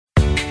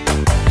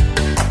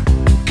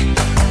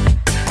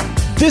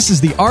This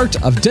is the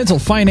Art of Dental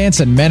Finance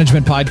and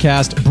Management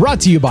podcast, brought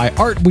to you by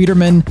Art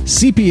Wiederman,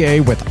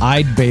 CPA with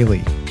Eide Bailey.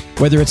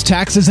 Whether it's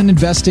taxes and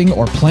investing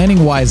or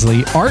planning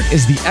wisely, Art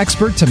is the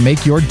expert to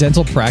make your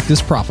dental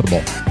practice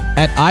profitable.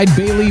 At Eide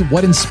Bailey,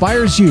 what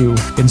inspires you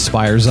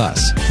inspires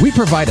us. We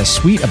provide a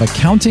suite of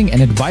accounting and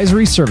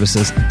advisory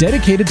services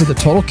dedicated to the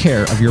total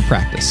care of your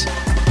practice.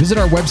 Visit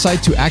our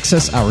website to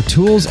access our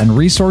tools and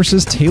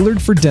resources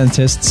tailored for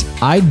dentists,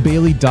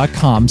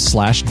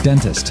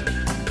 eidebailey.com/dentist.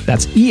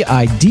 That's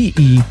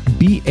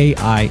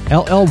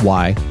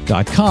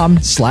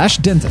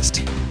EIDEBAILLY.com/dentist.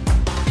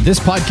 This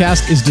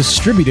podcast is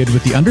distributed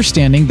with the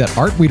understanding that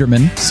Art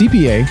Wiederman,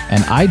 CPA,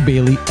 and Eide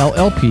Bailey,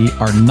 LLP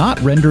are not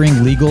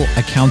rendering legal,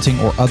 accounting,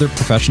 or other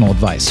professional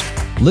advice.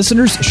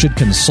 Listeners should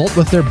consult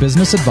with their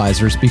business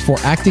advisors before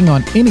acting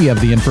on any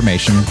of the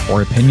information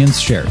or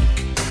opinions shared.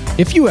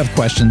 If you have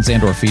questions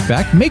and or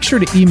feedback, make sure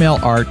to email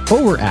Art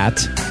over at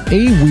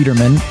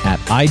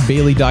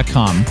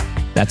awiederman@eidebailey.com.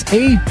 That's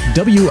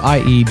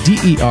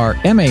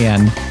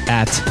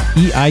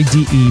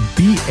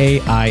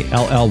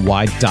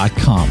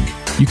AWIEDERMAN@EIDEBAILLY.com.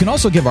 You can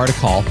also give Art a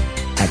call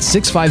at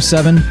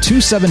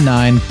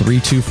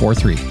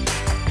 657-279-3243.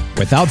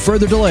 Without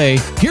further delay,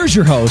 here's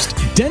your host,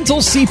 Dental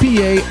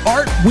CPA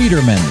Art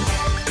Wiederman.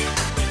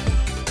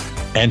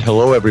 And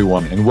hello,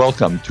 everyone, and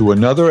welcome to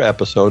another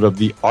episode of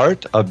the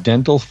Art of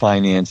Dental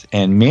Finance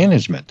and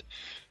Management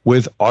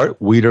with Art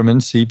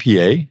Wiederman,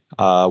 CPA.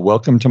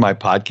 Welcome to my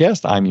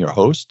podcast. I'm your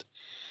host.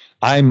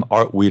 I'm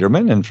Art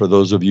Wiederman, and for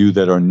those of you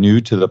that are new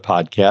to the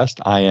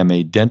podcast, I am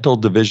a dental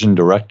division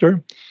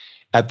director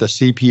at the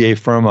CPA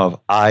firm of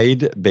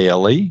Eide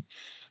Bailey.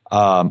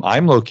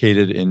 I'm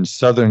located in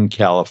Southern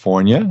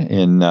California.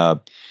 In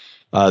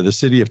the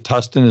city of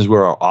Tustin is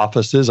where our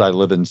office is. I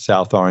live in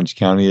South Orange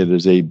County. It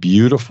is a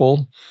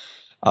beautiful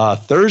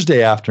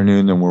Thursday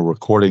afternoon, and we're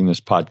recording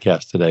this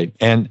podcast today.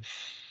 And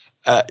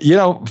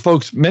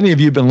folks, many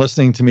of you have been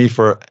listening to me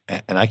for,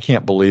 and I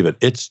can't believe it,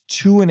 it's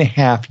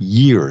 2.5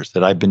 years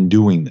that I've been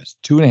doing this.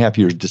 2.5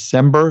 years.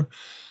 December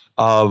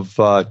of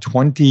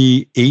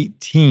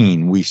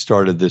 2018, we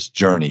started this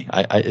journey.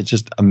 It's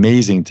just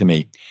amazing to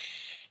me.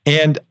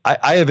 And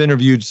I have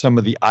interviewed some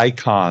of the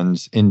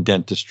icons in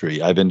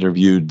dentistry. I've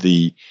interviewed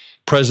the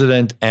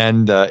president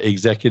and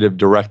executive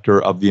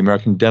director of the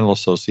American Dental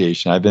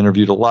Association. I've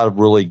interviewed a lot of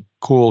really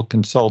cool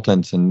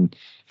consultants and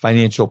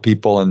financial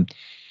people. And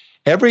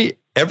every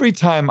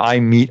time I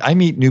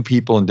meet new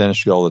people in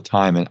dentistry all the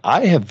time. And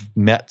I have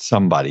met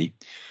somebody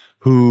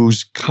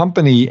whose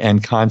company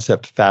and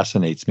concept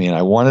fascinates me. And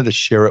I wanted to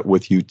share it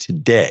with you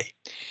today.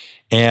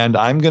 And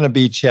I'm going to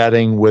be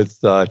chatting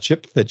with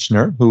Chip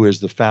Fitchner, who is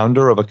the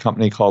founder of a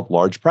company called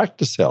Large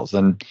Practice Sales.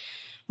 And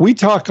we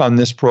talk on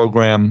this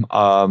program,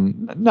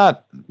 it's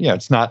not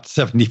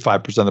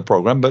 75% of the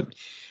program, but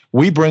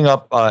we bring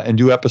up and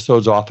do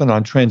episodes often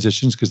on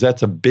transitions because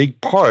that's a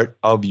big part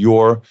of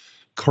your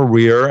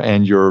career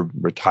and your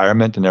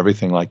retirement and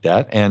everything like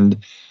that. And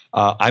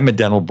I'm a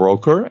dental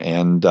broker,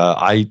 and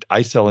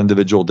I sell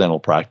individual dental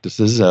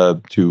practices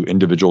to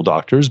individual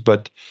doctors.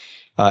 But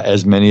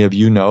as many of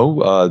you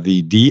know,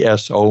 the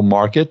DSO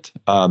market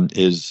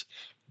is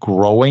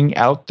growing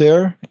out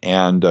there,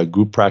 and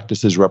group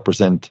practices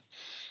represent,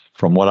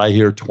 from what I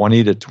hear,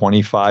 20 to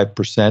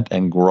 25%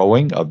 and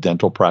growing of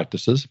dental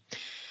practices.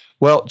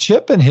 Well,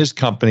 Chip and his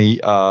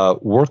company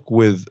work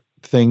with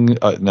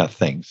not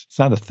things. It's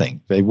not a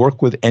thing. They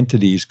work with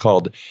entities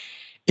called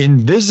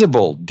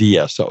Invisible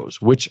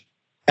DSOs, which,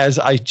 as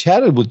I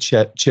chatted with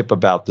Chip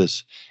about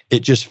this,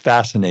 it just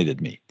fascinated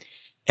me.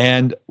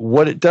 And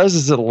what it does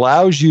is it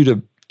allows you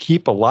to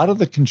keep a lot of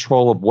the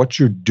control of what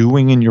you're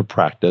doing in your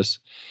practice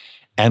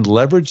and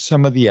leverage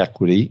some of the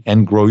equity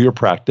and grow your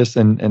practice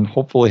and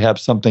hopefully have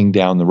something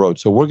down the road.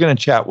 So we're going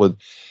to chat with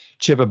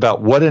Chip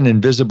about what an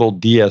invisible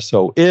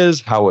DSO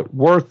is, how it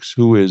works,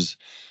 who is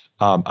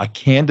a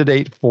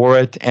candidate for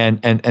it.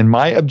 And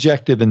my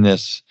objective in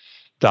this,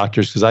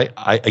 doctors, because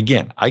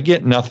I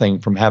get nothing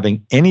from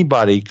having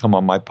anybody come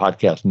on my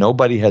podcast.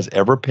 Nobody has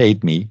ever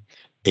paid me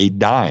a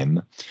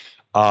dime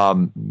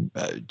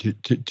to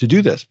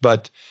do this.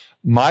 But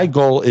my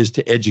goal is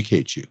to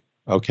educate you,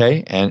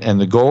 okay?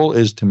 And the goal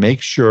is to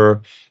make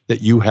sure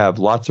that you have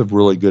lots of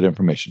really good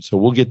information. So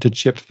we'll get to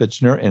Chip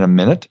Fitchner in a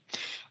minute.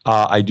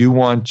 I do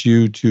want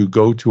you to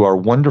go to our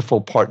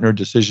wonderful partner,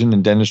 Decision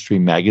in Dentistry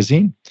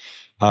magazine.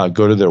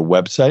 Go to their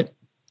website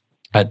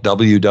at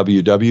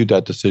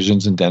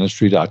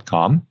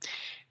www.decisionsindentistry.com.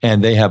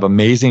 And they have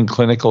amazing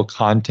clinical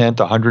content,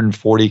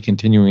 140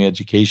 continuing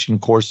education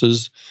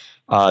courses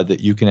that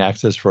you can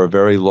access for a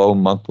very low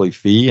monthly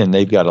fee. And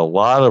they've got a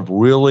lot of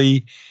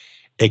really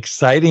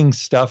exciting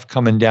stuff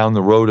coming down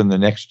the road in the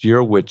next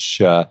year,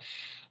 which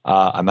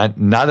I'm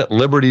not at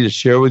liberty to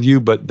share with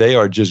you, but they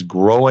are just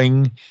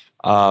growing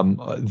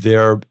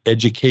their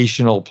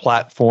educational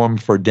platform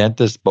for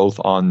dentists, both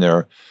on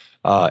their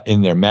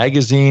in their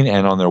magazine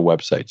and on their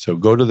website. So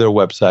go to their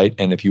website,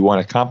 and if you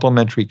want a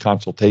complimentary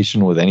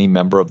consultation with any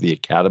member of the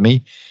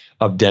Academy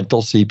of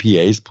Dental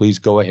CPAs, please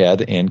go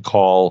ahead and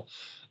go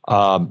to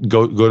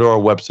our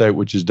website,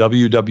 which is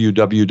www.adcpa.com.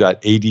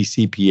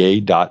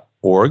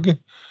 cpacademy.org.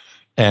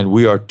 And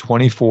we are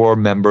 24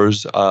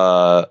 members,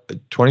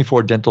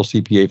 24 dental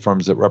CPA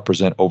firms that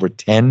represent over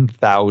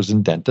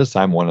 10,000 dentists.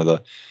 I'm one of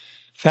the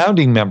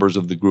founding members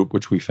of the group,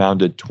 which we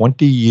founded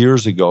 20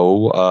 years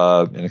ago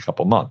in a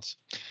couple months.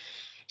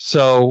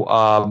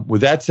 So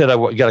with that said,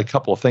 I got a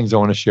couple of things I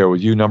want to share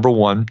with you. Number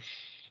one,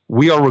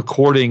 we are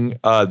recording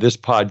this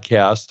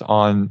podcast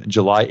on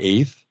July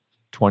 8th,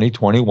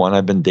 2021.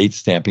 I've been date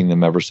stamping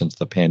them ever since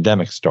the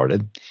pandemic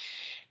started.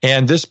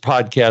 And this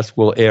podcast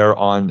will air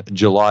on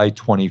July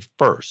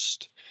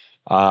 21st.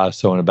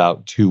 So in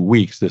about 2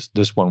 weeks,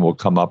 this one will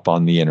come up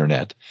on the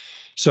internet.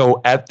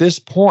 So at this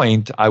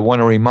point, I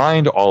want to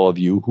remind all of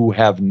you who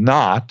have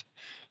not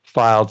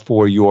filed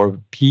for your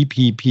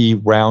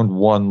PPP Round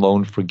 1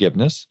 loan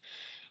forgiveness.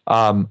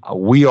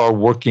 We are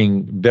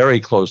working very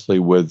closely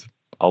with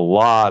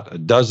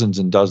dozens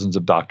and dozens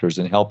of doctors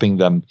in helping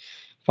them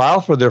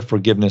file for their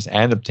forgiveness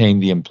and obtain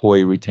the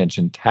employee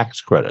retention tax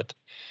credit.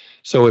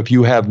 So if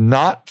you have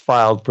not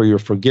filed for your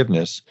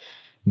forgiveness,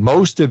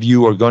 most of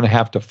you are going to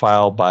have to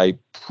file by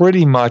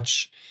pretty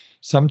much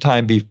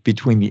sometime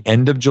between the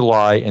end of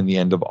July and the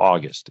end of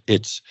August.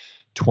 It's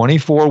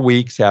 24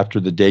 weeks after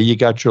the day you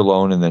got your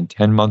loan and then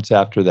 10 months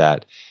after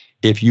that.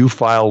 If you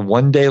file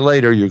one day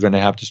later, you're going to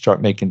have to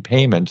start making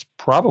payments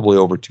probably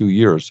over 2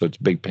 years, so it's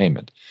a big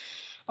payment.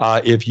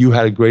 If you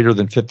had a greater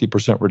than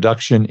 50%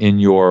 reduction in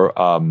your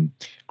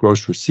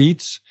gross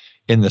receipts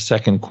in the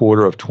second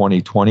quarter of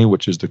 2020,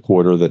 which is the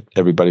quarter that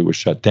everybody was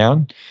shut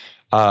down,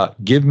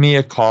 give me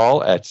a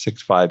call at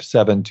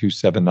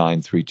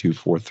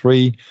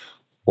 657-279-3243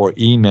 or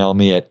email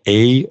me at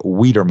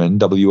awiederman,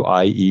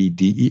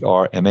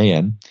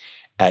 Wiederman,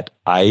 at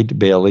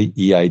eidbailey,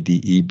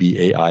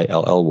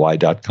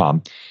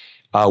 EIDEBAILLY.com.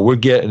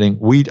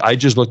 I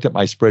just looked at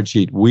my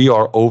spreadsheet. We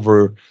are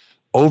over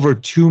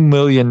 $2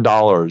 million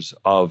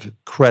of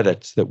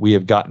credits that we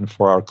have gotten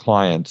for our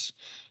clients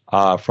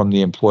from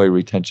the employee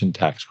retention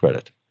tax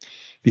credit.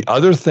 The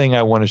other thing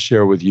I want to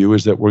share with you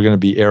is that we're going to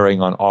be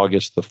airing on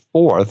August the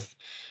 4th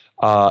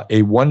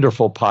a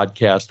wonderful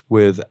podcast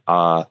with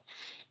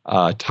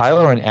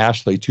Tyler and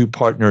Ashley, two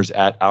partners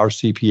at our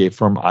CPA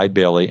firm, Eid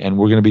Bailey, and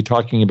we're going to be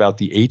talking about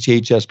the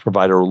HHS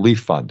Provider Relief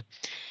Fund.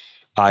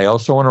 I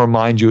also want to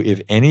remind you,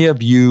 if any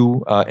of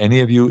you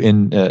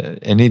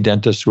any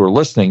dentists who are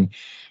listening,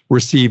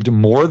 received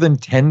more than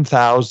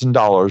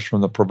 $10,000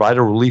 from the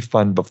Provider Relief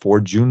Fund before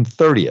June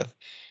 30th,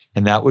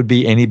 and that would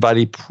be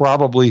anybody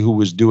probably who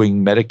was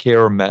doing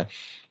Medicare or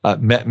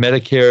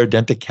Medicare,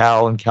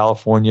 Denti-Cal in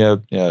California,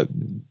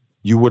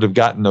 you would have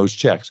gotten those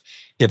checks.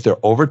 If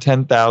they're over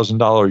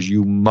 $10,000,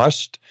 you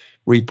must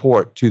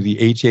report to the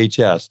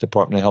HHS,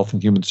 Department of Health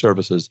and Human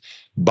Services,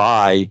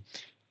 by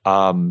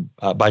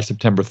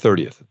September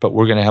 30th. But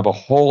we're going to have a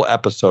whole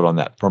episode on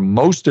that. For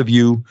most of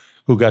you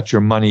who got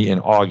your money in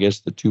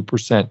August, the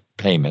 2%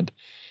 payment,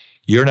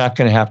 you're not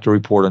going to have to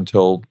report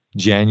until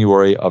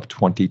January of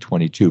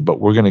 2022.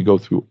 But we're going to go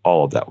through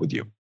all of that with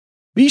you.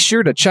 Be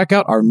sure to check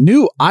out our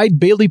new Eid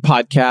Bailey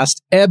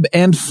podcast, Ebb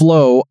and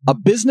Flow, a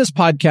business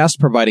podcast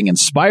providing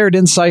inspired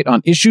insight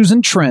on issues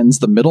and trends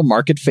the middle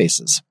market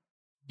faces.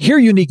 Hear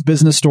unique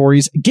business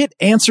stories, get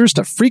answers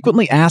to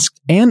frequently asked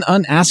and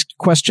unasked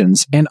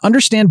questions, and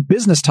understand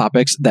business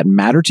topics that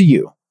matter to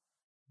you.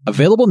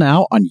 Available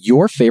now on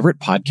your favorite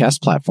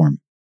podcast platform.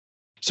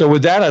 So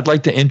with that, I'd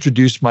like to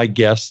introduce my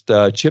guest.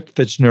 Chip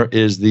Fitchner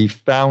is the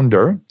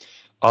founder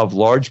of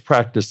Large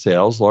Practice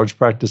Sales. Large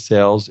Practice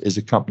Sales is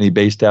a company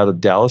based out of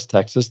Dallas,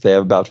 Texas. They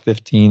have about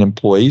 15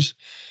 employees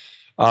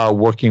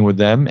working with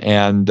them,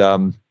 and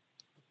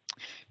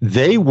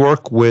they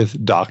work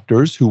with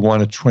doctors who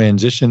want to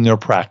transition their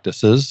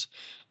practices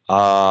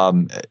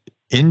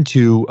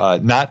into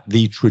not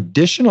the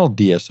traditional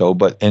DSO,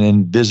 but an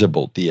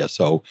invisible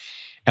DSO.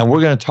 And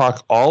we're going to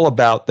talk all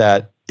about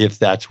that, if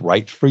that's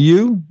right for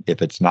you, if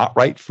it's not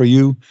right for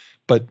you.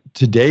 But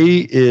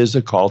today is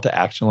a call to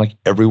action, like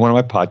every one of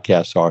my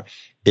podcasts are,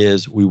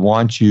 is we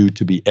want you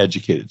to be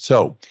educated.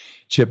 So,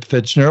 Chip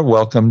Fitchner,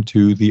 welcome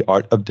to the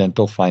Art of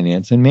Dental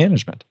Finance and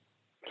Management.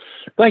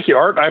 Thank you,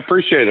 Art. I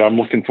appreciate it. I'm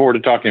looking forward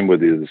to talking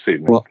with you this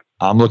evening. Well,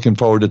 I'm looking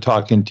forward to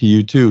talking to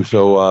you too.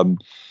 So,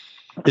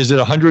 is it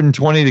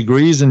 120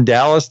 degrees in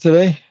Dallas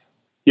today?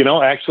 You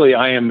know, actually,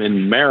 I am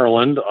in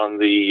Maryland on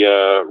the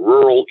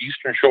rural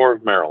eastern shore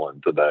of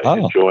Maryland today,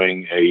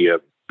 enjoying a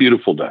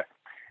beautiful day.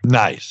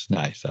 Nice.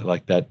 I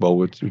like that.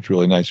 Well, it's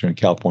really nice here in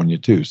California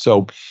too.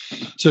 So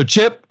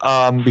Chip,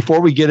 before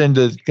we get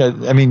into,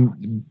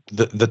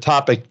 the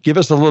topic, give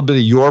us a little bit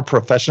of your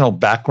professional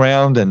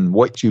background and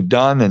what you've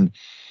done, and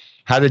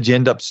how did you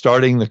end up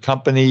starting the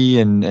company,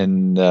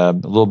 and a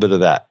little bit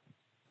of that.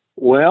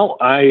 Well,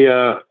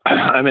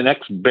 I'm an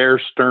ex-Bear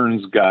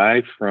Stearns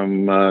guy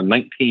from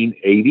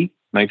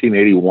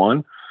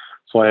 1981.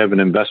 So I have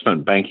an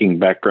investment banking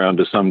background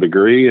to some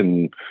degree,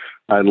 and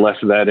I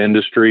left that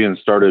industry and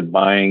started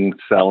buying,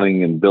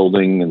 selling, and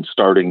building and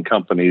starting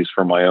companies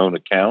for my own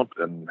account,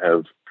 and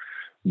have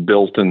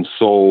built and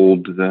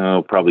sold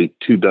probably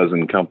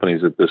 24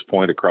 companies at this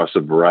point across a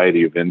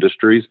variety of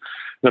industries.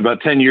 And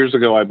about 10 years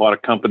ago, I bought a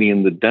company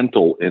in the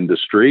dental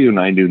industry, and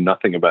I knew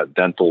nothing about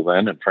dental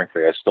then. And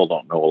frankly, I still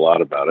don't know a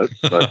lot about it.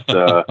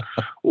 But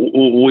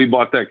we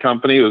bought that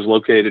company. It was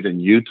located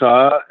in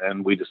Utah,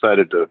 and we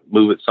decided to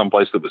move it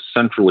someplace that was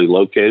centrally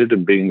located.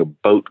 And being a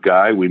boat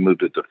guy, we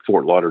moved it to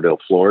Fort Lauderdale,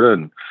 Florida,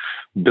 and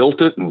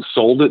built it and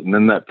sold it. And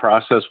in that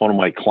process, one of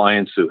my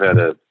clients who had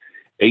a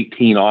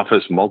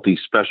 18-office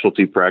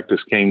multi-specialty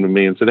practice came to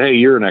me and said, "Hey,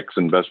 you're an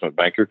ex-investment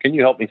banker. Can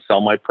you help me sell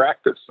my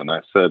practice?" And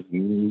I said,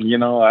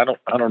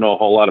 I don't know a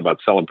whole lot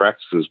about selling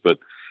practices, but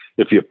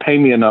if you pay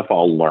me enough,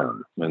 I'll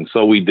learn." And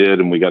so we did,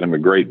 and we got him a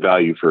great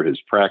value for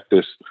his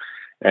practice.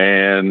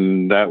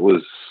 And that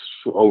was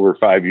over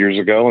 5 years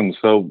ago. And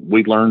so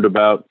we learned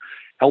about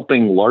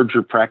helping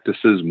larger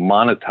practices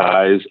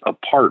monetize a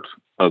part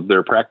of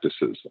their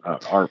practices.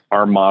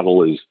 Our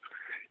model is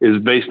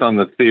based on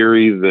the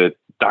theory that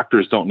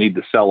doctors don't need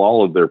to sell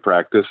all of their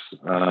practice.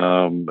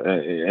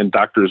 And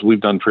doctors,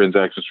 we've done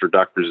transactions for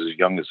doctors as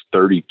young as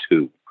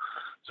 32.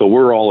 So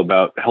we're all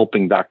about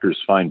helping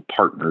doctors find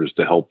partners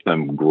to help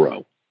them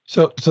grow.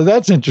 So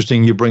that's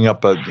interesting. You bring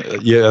up a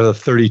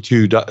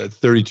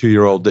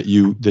 32-year-old that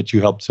you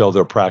helped sell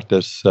their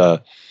practice,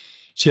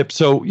 Chip.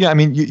 So yeah, I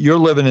mean, you're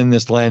living in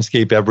this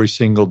landscape every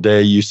single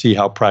day. You see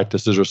how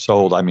practices are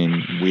sold. I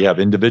mean, we have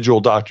individual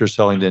doctors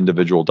selling to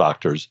individual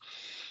doctors.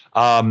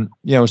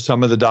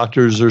 Some of the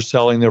doctors are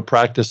selling their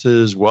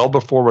practices well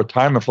before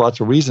retirement for lots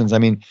of reasons. I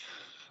mean,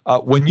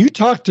 when you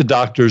talk to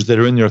doctors that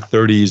are in their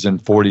 30s and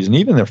 40s and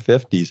even their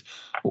 50s,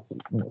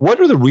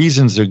 what are the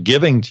reasons they're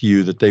giving to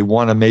you that they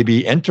want to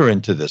maybe enter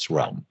into this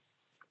realm?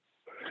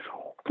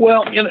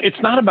 Well,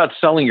 it's not about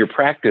selling your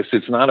practice.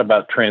 It's not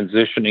about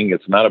transitioning.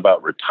 It's not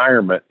about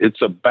retirement.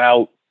 It's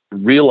about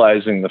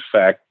realizing the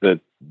fact that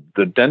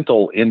the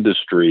dental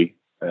industry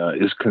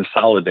is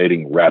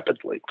consolidating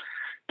rapidly.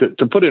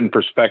 To put it in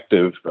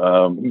perspective,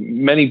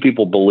 many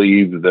people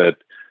believe that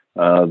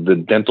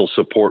the dental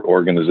support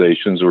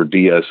organizations, or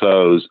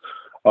DSOs,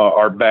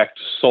 are backed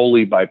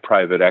solely by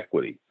private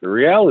equity. The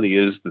reality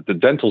is that the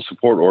dental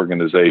support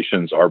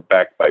organizations are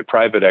backed by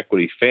private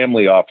equity,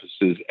 family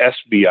offices,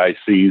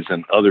 SBICs,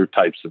 and other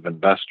types of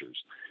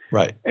investors.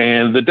 Right.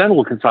 And the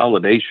dental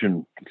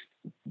consolidation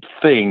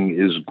thing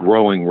is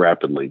growing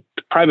rapidly.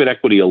 Private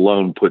equity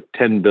alone put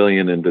 $10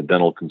 billion into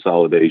dental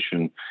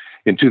consolidation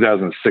in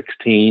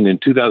 2016. In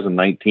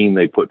 2019,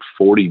 they put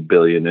 $40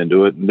 billion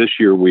into it. And this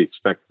year, we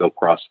expect they'll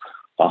cross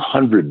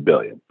 $100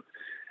 billion.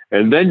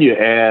 And then you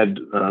add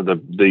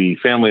the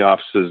family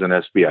offices and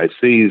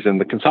SBICs, and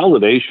the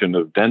consolidation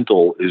of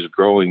dental is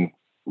growing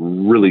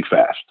really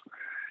fast.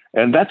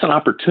 And that's an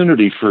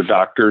opportunity for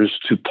doctors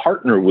to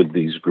partner with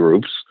these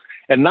groups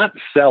and not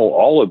sell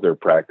all of their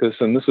practice.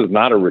 And this is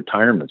not a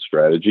retirement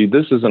strategy.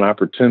 This is an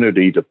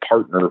opportunity to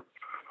partner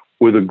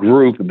with a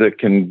group that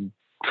can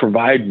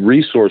provide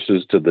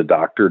resources to the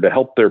doctor to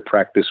help their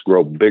practice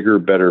grow bigger,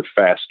 better,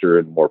 faster,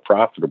 and more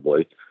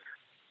profitably.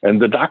 And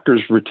the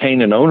doctors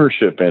retain an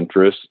ownership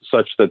interest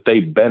such that they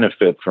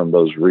benefit from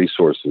those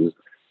resources,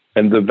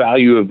 and the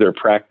value of their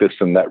practice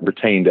and that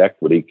retained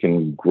equity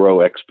can grow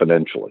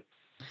exponentially.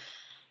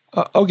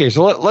 Okay,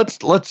 so let's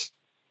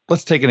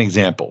take an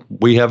example.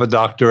 We have a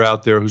doctor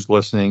out there who's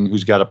listening,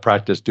 who's got a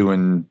practice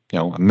doing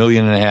 $1.5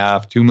 million,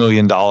 $2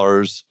 million,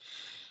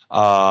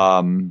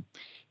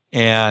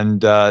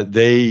 and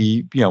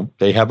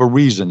they have a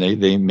reason.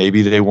 They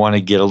maybe they want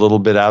to get a little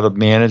bit out of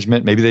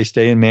management. Maybe they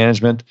stay in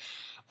management.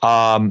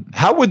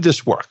 How would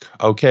this work?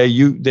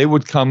 Okay, they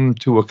would come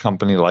to a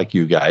company like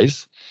you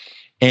guys,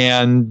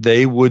 and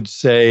they would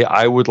say,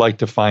 "I would like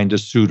to find a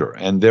suitor."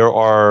 And there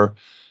are,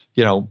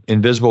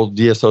 invisible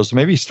DSOs. So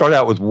maybe start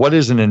out with, what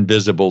is an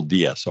invisible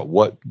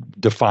DSO?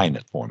 Define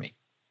it for me.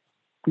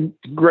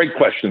 Great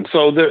question.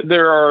 So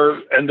there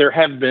are, and there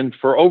have been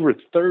for over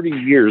 30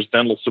 years,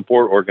 dental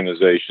support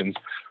organizations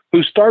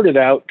who started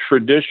out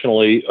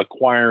traditionally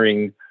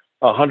acquiring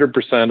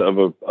 100%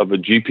 of a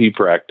GP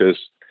practice.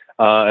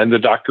 And the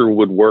doctor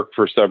would work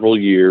for several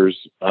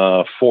years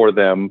for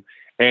them.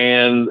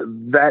 And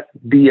that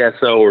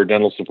DSO, or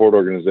dental support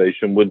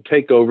organization, would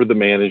take over the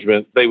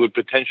management. They would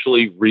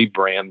potentially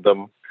rebrand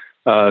them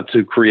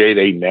to create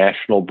a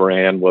national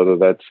brand, whether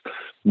that's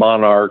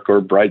Monarch or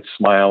Bright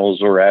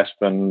Smiles or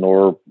Aspen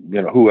or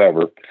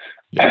whoever.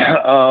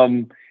 Yeah.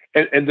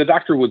 And the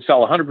doctor would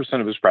sell 100%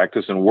 of his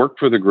practice and work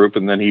for the group,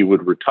 and then he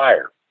would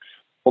retire.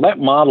 Well, that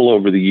model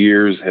over the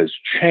years has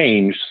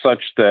changed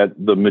such that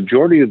the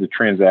majority of the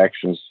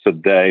transactions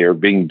today are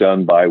being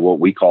done by what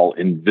we call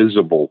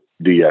invisible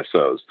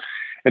DSOs.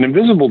 An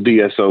invisible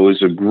DSO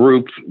is a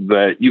group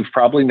that you've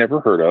probably never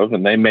heard of,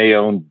 and they may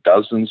own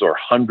dozens or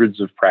hundreds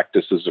of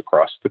practices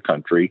across the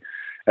country.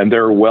 And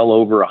there are well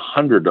over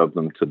 100 of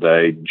them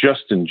today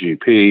just in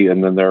GP,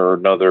 and then there are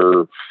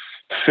another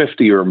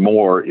 50 or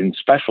more in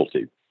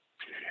specialty.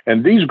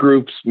 And these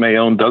groups may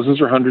own dozens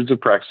or hundreds of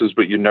practices,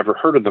 but you never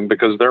heard of them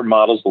because their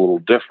model's a little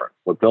different.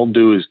 What they'll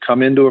do is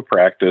come into a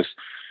practice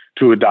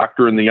to a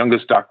doctor, and the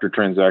youngest doctor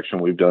transaction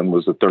we've done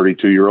was a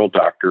 32-year-old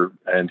doctor,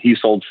 and he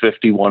sold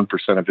 51%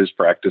 of his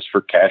practice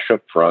for cash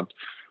up front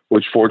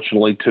which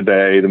fortunately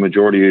today, the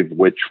majority of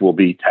which will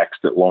be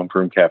taxed at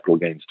long-term capital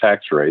gains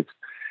tax rates.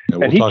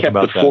 We'll and he talk kept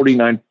about the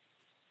 49.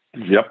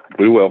 Yep,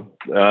 we will.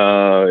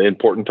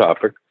 Important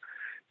topic.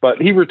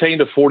 But he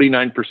retained a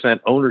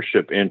 49%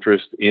 ownership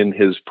interest in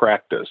his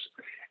practice.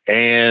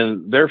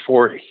 And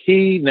therefore,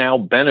 he now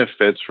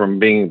benefits from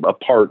being a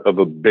part of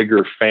a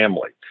bigger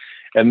family.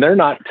 And they're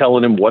not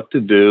telling him what to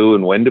do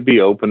and when to be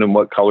open and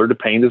what color to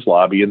paint his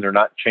lobby. And they're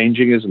not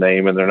changing his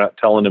name. And they're not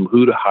telling him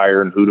who to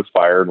hire and who to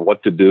fire and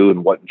what to do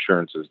and what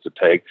insurances to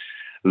take.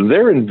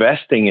 They're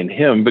investing in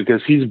him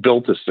because he's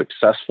built a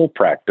successful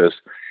practice.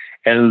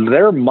 And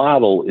their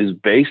model is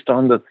based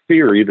on the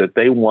theory that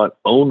they want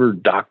owner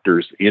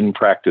doctors in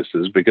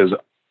practices, because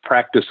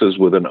practices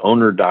with an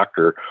owner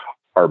doctor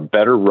are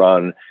better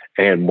run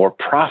and more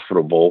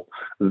profitable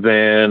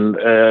than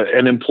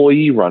an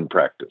employee-run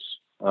practice.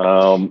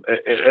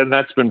 And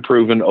that's been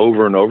proven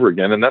over and over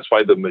again. And that's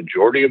why the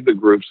majority of the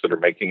groups that are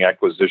making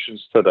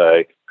acquisitions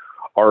today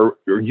are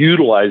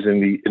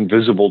utilizing the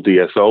Invisible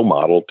DSO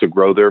model to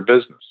grow their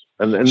business.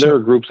 And there are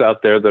groups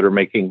out there that are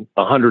making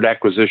 100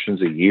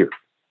 acquisitions a year.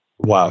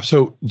 Wow.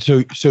 So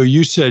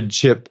you said,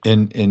 Chip,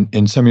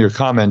 in some of your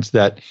comments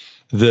that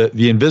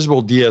the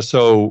Invisible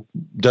DSO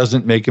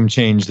doesn't make them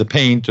change the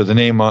paint or the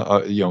name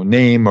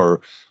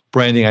or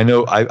branding. I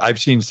know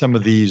I've seen some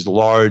of these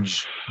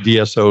large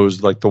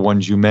DSOs, like the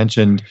ones you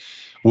mentioned,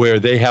 where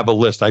they have a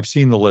list. I've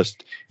seen the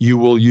list. You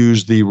will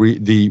use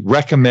the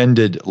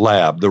recommended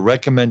lab, the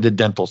recommended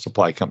dental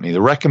supply company,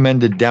 the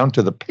recommended down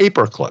to the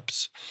paper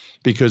clips,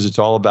 because it's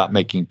all about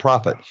making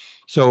profit.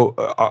 So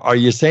are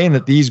you saying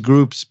that these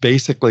groups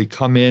basically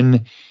come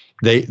in,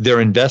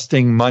 they're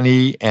investing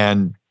money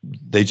and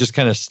they just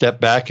kind of step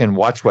back and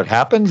watch what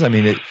happens? I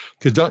mean,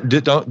 do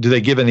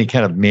they give any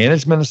kind of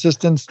management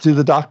assistance to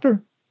the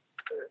doctor?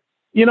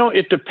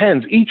 It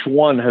depends. Each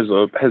one has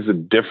a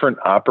different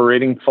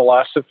operating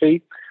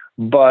philosophy.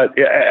 But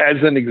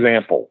as an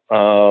example,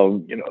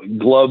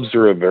 gloves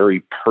are a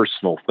very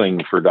personal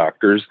thing for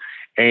doctors.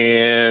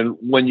 And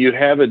when you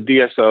have a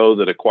DSO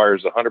that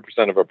acquires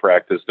 100% of a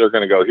practice, they're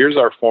going to go, here's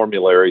our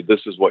formulary.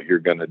 This is what you're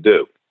going to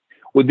do.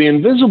 With the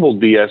Invisible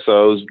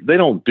DSOs, they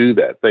don't do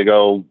that. They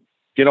go,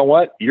 you know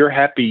what? You're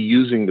happy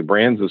using the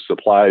brands of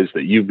supplies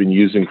that you've been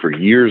using for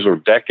years or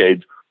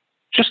decades.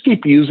 Just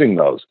keep using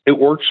those. It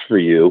works for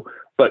you.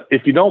 But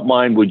if you don't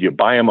mind, would you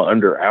buy them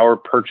under our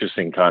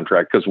purchasing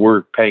contract? Because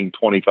we're paying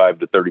 25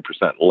 to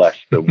 30% less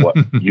than what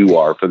you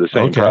are for the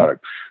same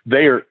product.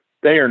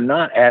 They are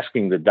not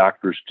asking the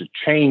doctors to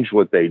change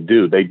what they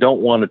do. They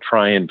don't want to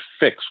try and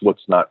fix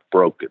what's not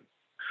broken.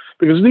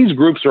 Because these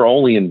groups are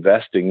only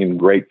investing in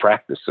great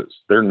practices.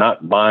 They're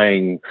not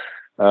buying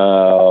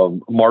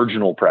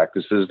marginal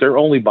practices. They're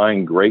only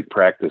buying great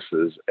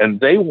practices.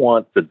 And they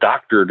want the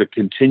doctor to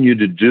continue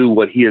to do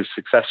what he has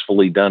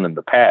successfully done in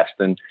the past.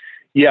 And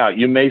yeah,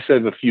 you may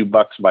save a few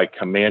bucks by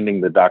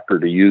commanding the doctor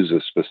to use a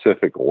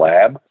specific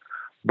lab,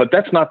 but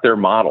that's not their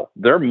model.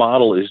 Their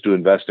model is to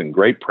invest in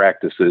great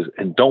practices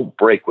and don't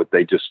break what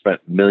they just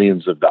spent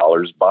millions of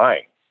dollars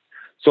buying.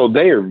 So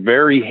they are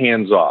very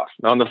hands-off.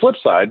 Now, on the flip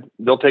side,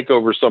 they'll take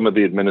over some of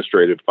the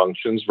administrative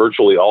functions.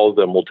 Virtually all of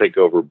them will take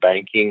over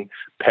banking,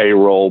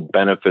 payroll,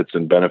 benefits,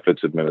 and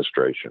benefits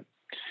administration.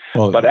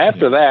 But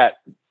after that,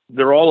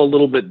 they're all a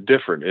little bit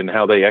different in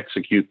how they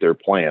execute their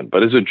plan.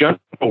 But as a general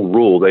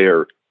rule, they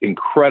are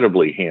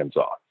incredibly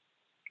hands-off.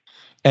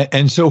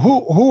 And so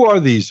who are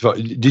these?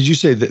 Did you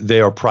say that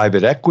they are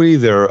private equity?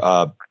 They're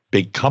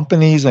big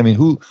companies? I mean,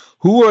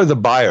 who are the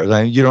buyers?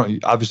 I mean,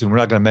 obviously we're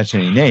not going to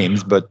mention any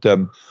names, but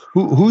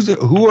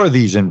who are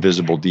these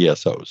Invisible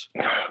DSOs?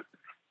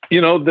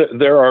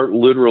 There are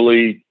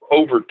literally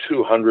over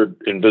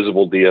 200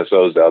 Invisible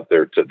DSOs out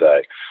there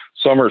today.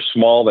 Some are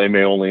small. They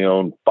may only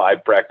own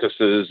 5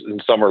 practices,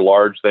 and some are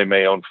large. They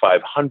may own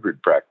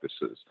 500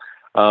 practices.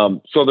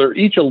 So they're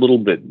each a little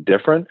bit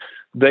different.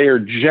 They are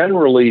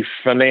generally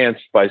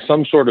financed by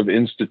some sort of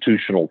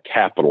institutional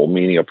capital,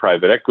 meaning a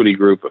private equity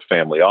group, a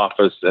family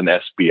office, an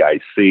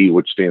SBIC,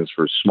 which stands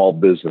for Small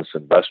Business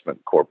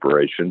Investment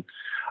Corporation.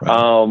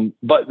 Right.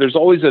 But there's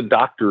always a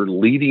doctor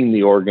leading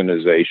the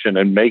organization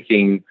and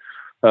making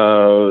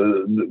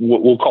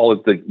what we'll call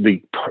it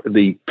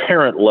the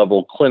parent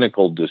level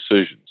clinical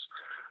decisions.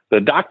 The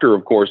doctor,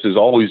 of course, is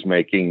always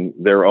making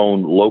their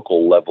own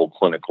local level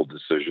clinical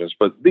decisions,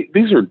 but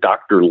these are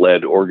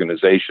doctor-led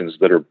organizations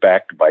that are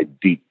backed by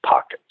deep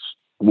pockets,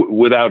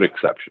 without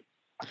exception.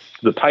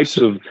 The types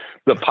of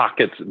the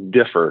pockets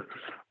differ,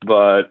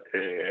 but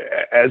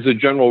as a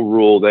general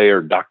rule, they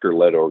are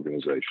doctor-led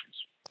organizations.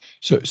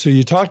 So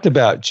you talked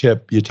about,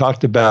 Chip,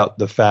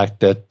 the fact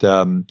that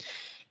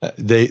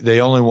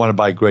they only want to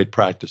buy great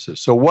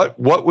practices. So what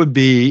would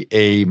be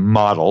a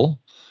model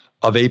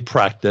of a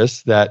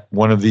practice that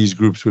one of these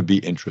groups would be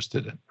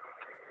interested in?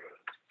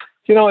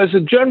 As a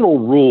general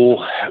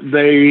rule,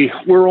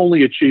 we're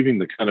only achieving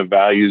the kind of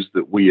values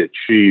that we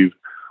achieve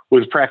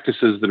with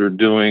practices that are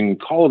doing,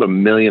 call it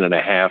 $1.5 million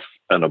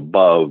and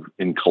above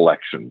in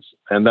collections.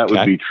 And that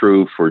would be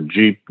true for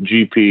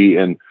GP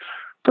and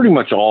pretty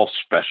much all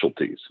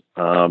specialties.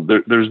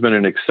 There's been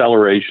an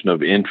acceleration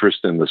of interest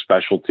in the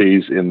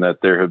specialties in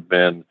that there have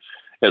been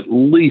at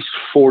least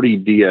 40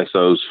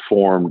 DSOs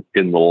formed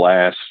in the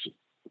last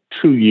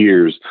 2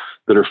 years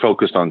that are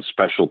focused on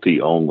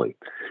specialty only.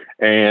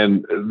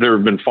 And there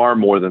have been far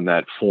more than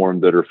that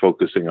formed that are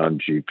focusing on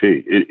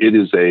GP. It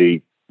is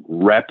a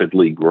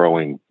rapidly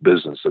growing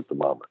business at the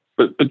moment.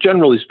 But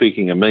generally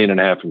speaking, $1.5 million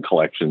in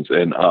collections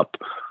and up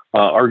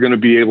are going to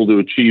be able to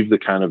achieve the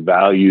kind of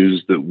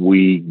values that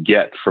we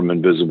get from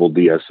Invisible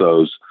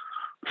DSOs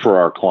for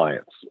our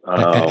clients.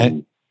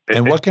 And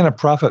what kind of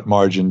profit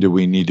margin do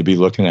we need to be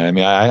looking at? I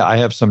mean, I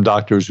have some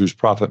doctors whose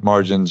profit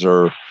margins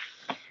are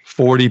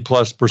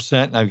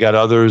 40+%, and I've got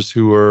others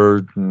who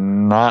are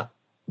not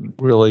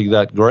really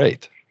that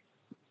great.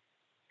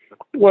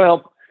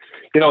 Well,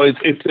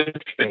 it's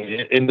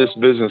interesting. In this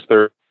business,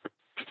 there are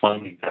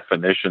funny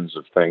definitions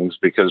of things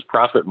because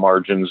profit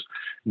margins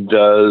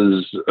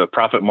include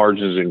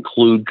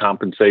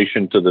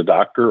compensation to the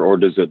doctor, or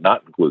does it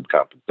not include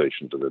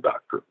compensation to the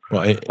doctor?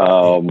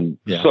 Well,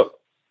 yeah. So,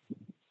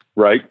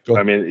 right.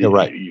 I mean, you're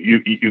right.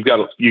 You've got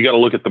to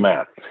look at the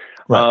math.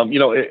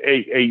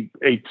 Right.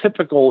 A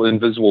typical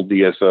Invisible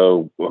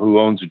DSO who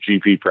owns a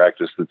GP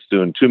practice that's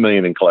doing $2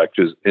 million in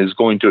collections is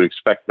going to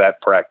expect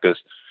that practice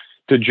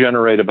to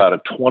generate about a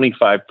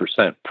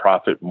 25%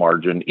 profit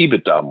margin,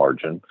 EBITDA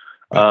margin,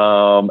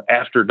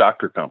 after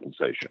doctor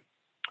compensation.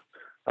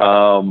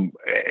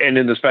 And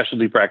in the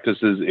specialty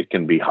practices, it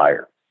can be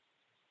higher.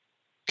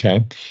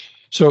 Okay.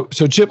 So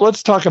Chip,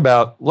 let's talk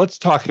about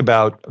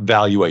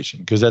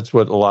valuation, because that's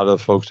what a lot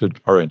of folks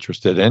are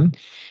interested in.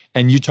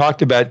 And you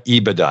talked about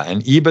EBITDA,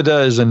 and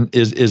EBITDA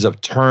is a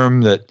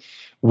term that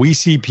we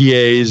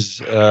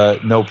CPAs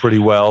know pretty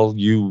well.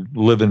 You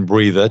live and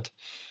breathe it.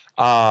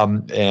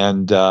 But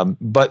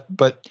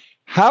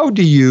how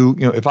do you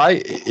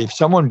if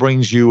someone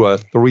brings you a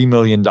 $3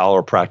 million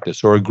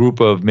practice, or a group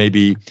of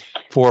maybe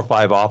 4 or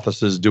 5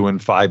 offices doing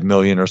 $5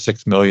 million or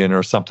 $6 million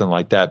or something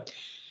like that,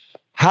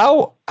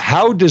 how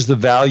does the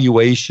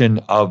valuation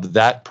of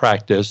that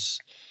practice,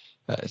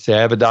 say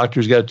I have a doctor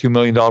who's got a $2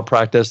 million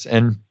practice,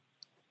 and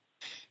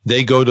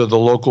they go to the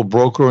local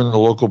broker, and the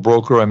local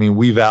broker, I mean,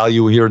 we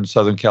value here in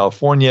Southern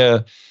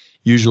California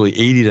usually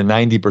 80 to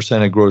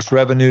 90% of gross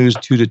revenues,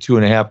 2 to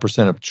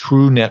 2.5% of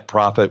true net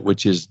profit,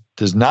 which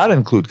does not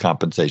include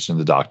compensation to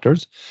the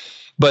doctors.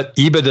 But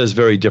EBITDA is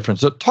very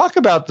different. So talk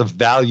about the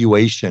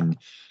valuation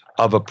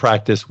of a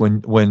practice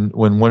when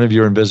one of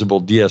your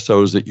invisible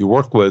DSOs that you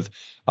work with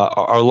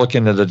are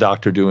looking at a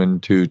doctor doing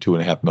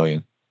 $2.5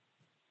 million.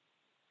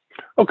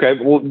 Okay.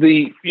 Well,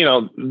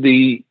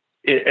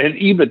 and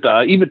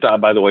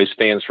EBITDA, by the way,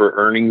 stands for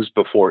earnings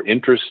before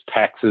interest,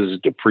 taxes,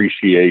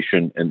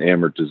 depreciation, and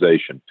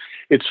amortization.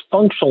 It's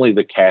functionally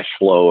the cash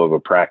flow of a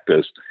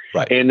practice.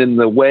 Right. And in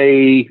the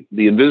way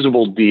the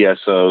invisible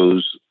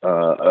DSOs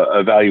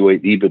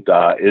evaluate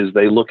EBITDA is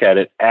they look at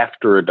it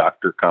after a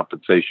doctor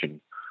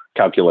compensation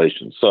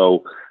calculation.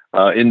 So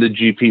in the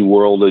GP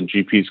world, a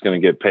GP is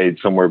going to get paid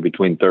somewhere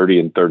between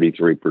 30 and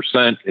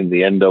 33%. In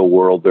the endo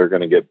world, they're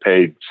going to get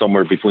paid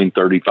somewhere between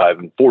 35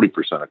 and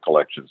 40% of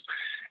collections.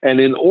 And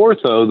in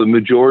ortho, the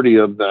majority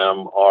of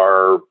them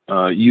are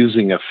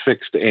using a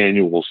fixed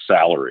annual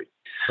salary.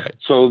 Right.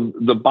 So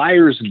the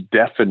buyer's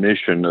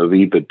definition of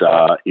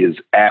EBITDA is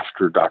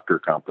after doctor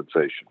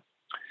compensation.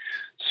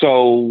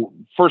 So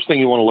first thing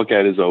you want to look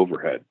at is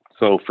overhead.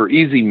 So for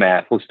easy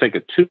math, let's take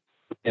a $2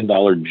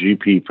 million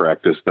GP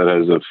practice that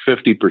has a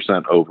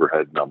 50%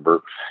 overhead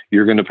number.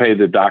 You're going to pay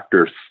the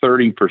doctor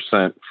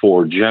 30%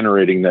 for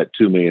generating that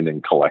 $2 million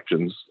in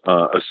collections,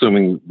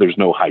 assuming there's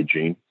no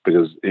hygiene,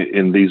 because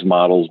in these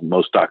models,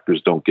 most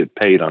doctors don't get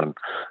paid on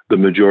the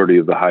majority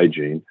of the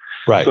hygiene.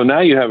 Right. So now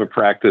you have a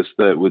practice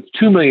that with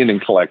 $2 million in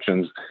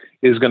collections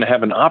is going to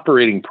have an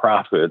operating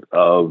profit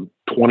of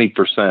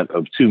 20%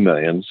 of $2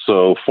 million,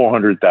 so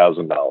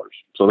 $400,000.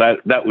 So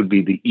that would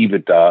be the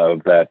EBITDA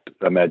of that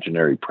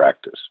imaginary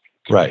practice.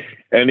 Right.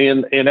 And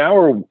in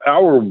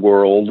our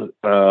world,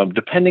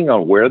 depending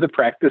on where the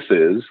practice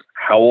is,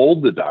 how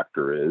old the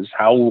doctor is,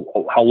 how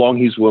long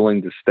he's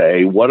willing to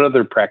stay, what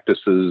other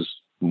practices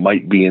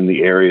might be in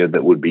the area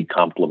that would be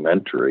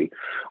complementary.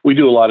 We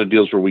do a lot of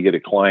deals where we get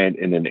a client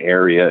in an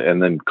area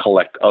and then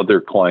collect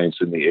other clients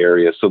in the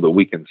area so that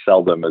we can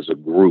sell them as a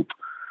group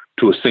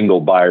to a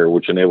single buyer,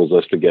 which enables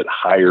us to get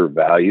higher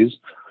values.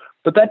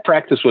 But that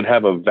practice would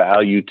have a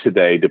value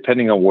today,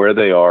 depending on where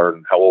they are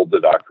and how old the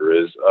doctor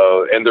is,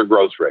 and their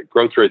growth rate.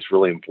 Growth rate's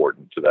really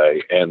important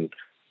today. And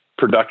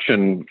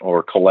production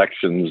or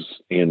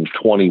collections in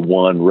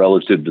 21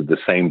 relative to the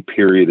same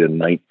period in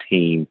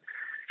 19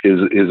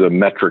 is a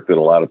metric that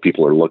a lot of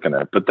people are looking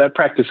at. But that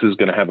practice is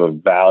going to have a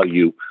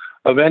value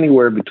of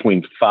anywhere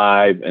between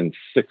 5 and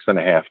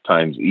 6.5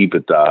 times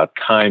EBITDA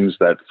times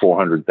that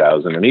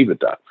 400,000 in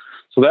EBITDA.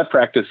 So that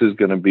practice is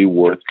going to be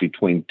worth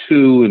between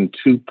 $2 and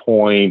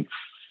 $2.6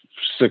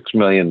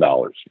 million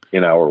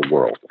in our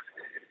world.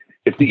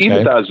 If the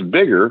EBITDA is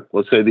bigger,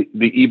 let's say the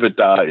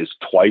EBITDA is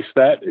twice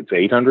that, it's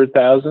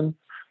 800,000.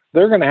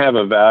 They're going to have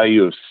a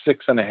value of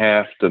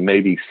 6.5 to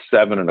maybe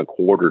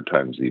 7.25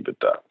 times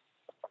EBITDA.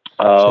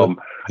 So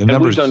the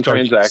numbers done start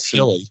transactions.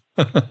 silly.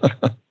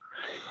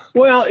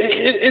 Well,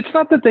 it's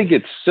not that they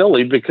get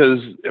silly because,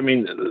 I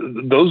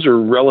mean, those are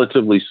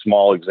relatively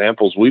small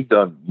examples. We've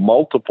done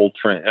multiple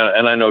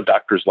and I know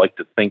doctors like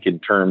to think in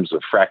terms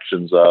of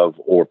fractions of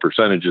or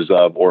percentages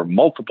of or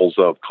multiples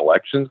of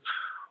collections.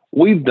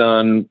 We've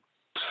done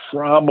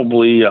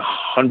probably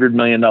 $100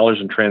 million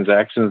in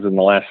transactions in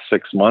the last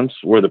 6 months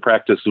where the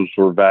practices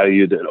were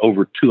valued at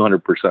over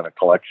 200% of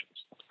collections.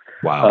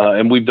 Wow.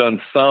 And we've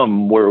done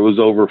some where it was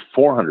over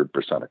 400%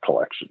 of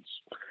collections.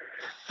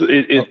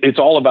 It's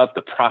all about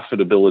the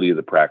profitability of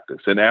the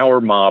practice. In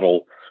our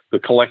model, the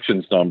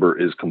collections number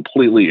is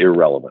completely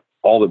irrelevant.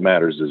 All that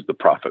matters is the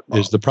profit model.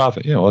 Is the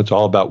profit. It's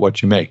all about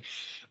what you make.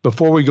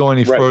 Before we go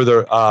any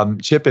further,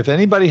 Chip, if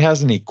anybody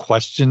has any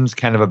questions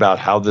kind of about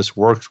how this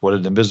works, what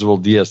an invisible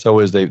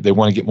DSO is, they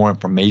want to get more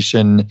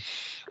information,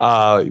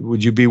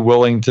 would you be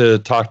willing to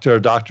talk to our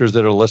doctors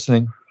that are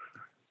listening?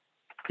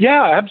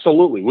 Yeah,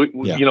 absolutely.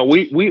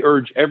 We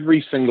urge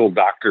every single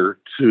doctor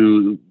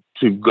to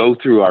go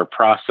through our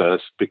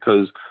process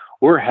because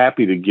we're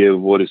happy to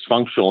give what is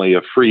functionally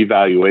a free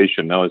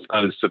valuation. Now, it's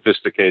not as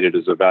sophisticated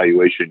as a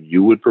valuation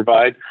you would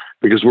provide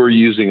because we're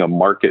using a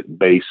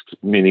market-based,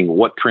 meaning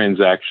what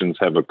transactions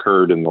have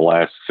occurred in the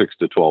last 6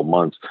 to 12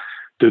 months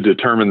to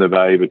determine the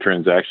value of a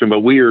transaction.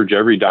 But we urge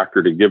every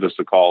doctor to give us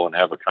a call and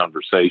have a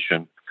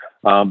conversation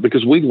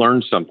because we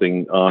learn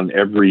something on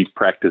every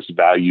practice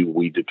value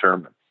we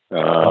determine.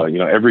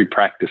 Every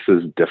practice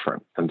is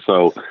different. And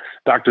so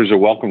doctors are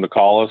welcome to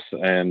call us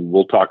and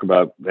we'll talk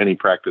about any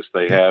practice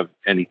they have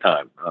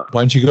anytime. Why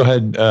don't you go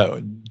ahead,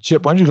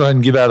 Chip, why don't you go ahead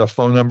and give out a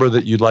phone number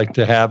that you'd like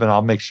to have and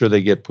I'll make sure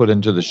they get put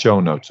into the show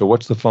notes. So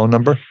what's the phone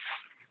number?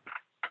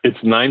 It's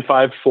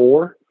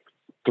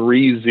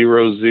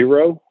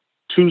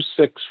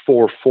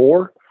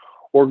 954-300-2644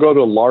 or go to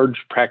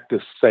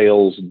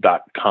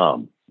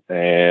largepracticesales.com.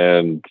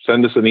 and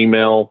send us an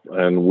email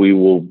and we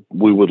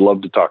would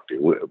love to talk to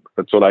you.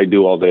 That's what I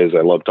do all day is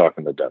I love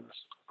talking to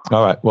dentists.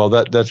 All right. Well,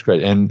 that's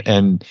great.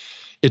 And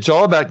it's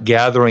all about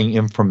gathering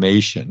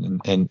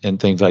information and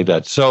things like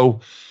that.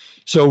 So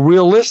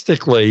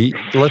realistically,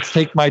 let's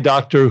take my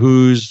doctor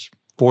who's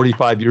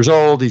 45 years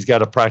old. He's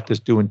got a practice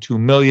doing $2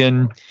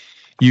 million.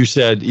 You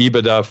said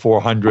EBITDA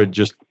 400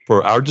 just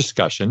for our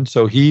discussion.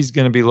 So he's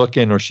going to be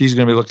looking or she's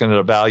going to be looking at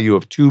a value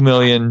of $2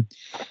 million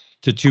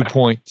to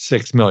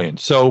 2.6 million.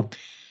 So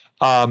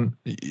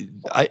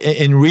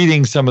in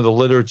reading some of the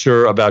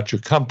literature about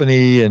your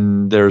company,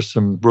 and there's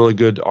some really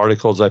good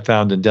articles I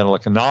found in Dental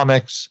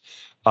Economics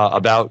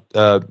about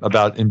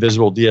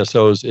invisible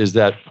DSOs, is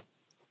that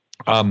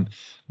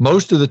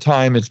most of the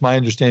time, it's my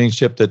understanding,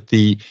 Chip, that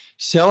the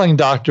selling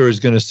doctor is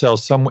going to sell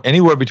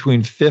anywhere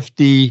between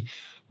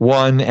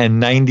 51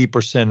 and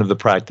 90% of the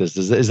practice.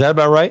 Is that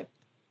about right?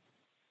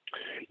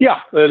 Yeah,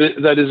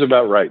 that is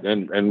about right.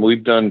 And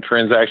we've done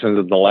transactions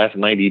in the last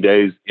 90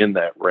 days in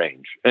that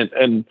range.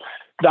 And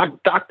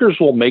doctors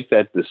will make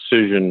that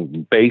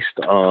decision based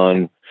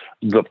on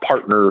the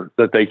partner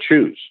that they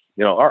choose.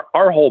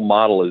 Our whole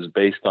model is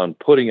based on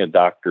putting a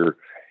doctor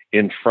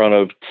in front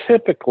of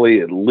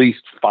typically at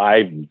least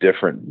 5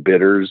 different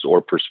bidders or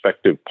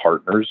prospective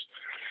partners.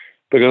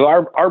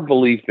 Because our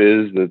belief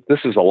is that this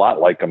is a lot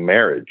like a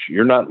marriage.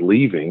 You're not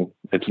leaving.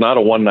 It's not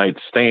a one-night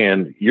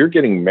stand. You're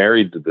getting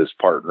married to this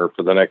partner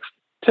for the next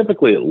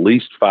typically at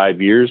least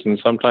 5 years and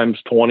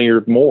sometimes 20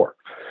 or more.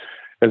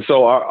 And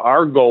so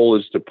our goal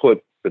is to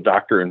put the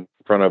doctor in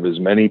front of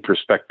as many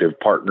prospective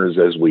partners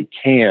as we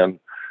can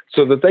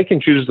so that they can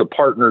choose the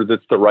partner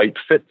that's the right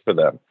fit for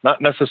them.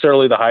 Not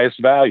necessarily the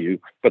highest value,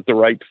 but the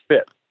right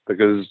fit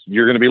because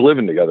you're going to be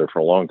living together for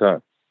a long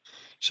time.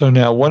 So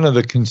now one of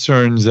the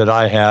concerns that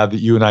I have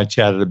that you and I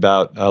chatted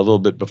about a little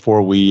bit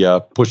before we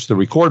pushed the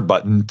record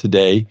button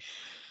today,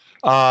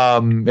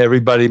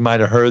 everybody might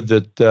have heard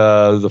that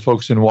the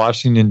folks in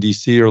Washington,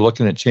 D.C. are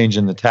looking at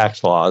changing the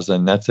tax laws,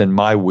 and that's in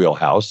my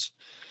wheelhouse.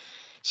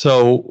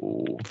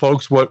 So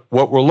folks, what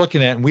we're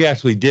looking at, and we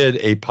actually did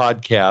a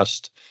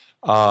podcast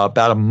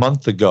about a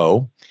month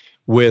ago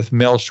with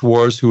Mel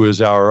Schwartz, who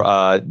is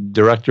our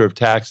director of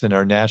tax in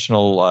our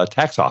national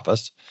tax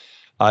office.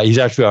 He's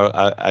actually,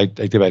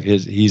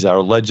 he's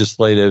our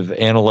legislative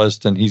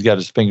analyst, and he's got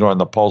his finger on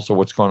the pulse of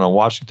what's going on in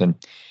Washington.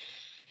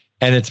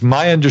 And it's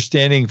my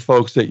understanding,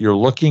 folks, that you're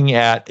looking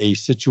at a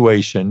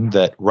situation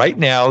that right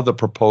now the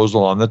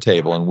proposal on the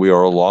table, and we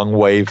are a long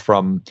way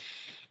from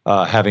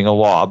having a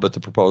law, but the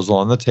proposal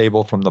on the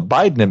table from the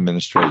Biden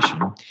administration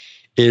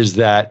is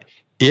that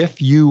if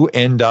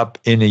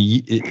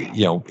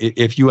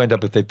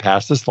they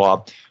pass this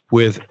law,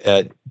 with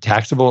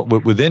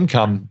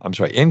income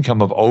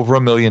of over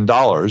 $1 million,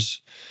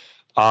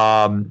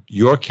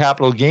 your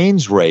capital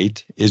gains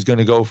rate is going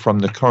to go from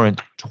the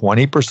current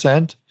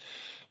 20%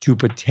 to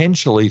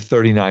potentially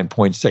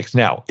 39.6%.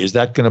 Now, is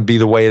that going to be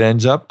the way it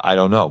ends up? I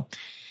don't know.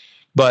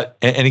 But,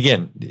 and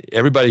again,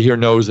 everybody here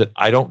knows that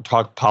I don't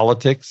talk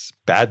politics.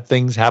 Bad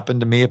things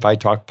happen to me if I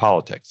talk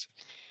politics.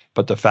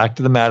 But the fact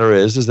of the matter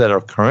is that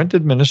our current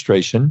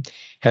administration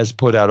has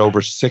put out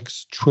over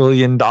 $6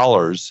 trillion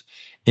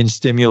in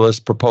stimulus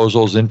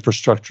proposals,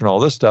 infrastructure, and all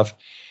this stuff.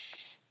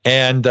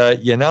 And,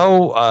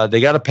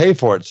 they got to pay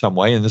for it some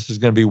way, and this is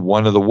going to be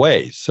one of the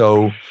ways.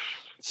 So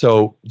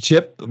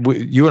Chip,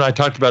 you and I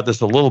talked about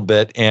this a little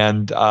bit,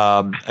 and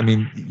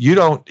you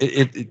don't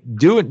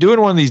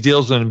doing one of these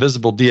deals with an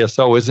invisible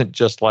DSO isn't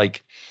just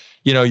like,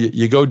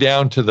 you go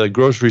down to the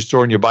grocery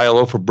store and you buy a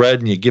loaf of bread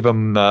and you give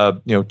them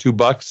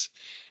 $2.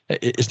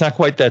 It's not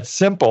quite that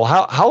simple.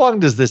 How long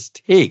does this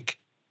take?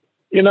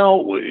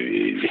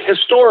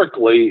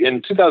 Historically,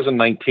 in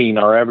 2019,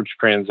 our average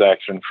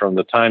transaction from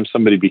the time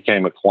somebody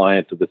became a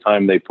client to the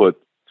time they put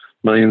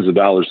millions of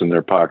dollars in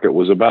their pocket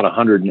was about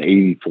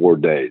 184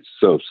 days,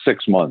 so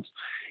 6 months.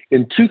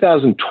 In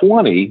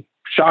 2020,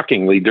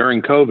 shockingly,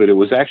 during COVID, it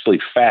was actually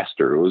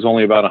faster. It was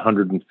only about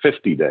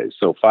 150 days,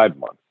 so 5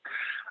 months.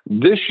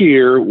 This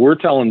year, we're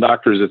telling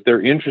doctors if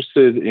they're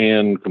interested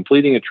in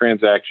completing a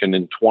transaction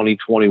in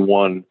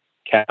 2021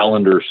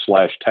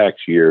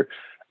 calendar/tax year,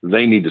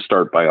 they need to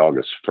start by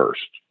August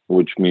 1st,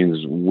 which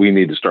means we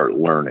need to start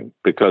learning,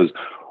 because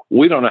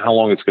we don't know how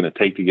long it's going to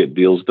take to get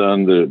deals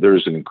done.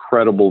 There's an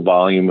incredible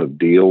volume of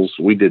deals.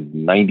 We did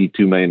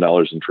 $92 million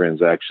in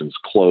transactions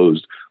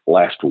closed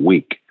last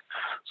week.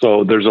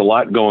 So there's a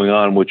lot going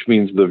on, which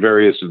means the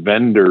various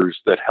vendors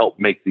that help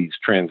make these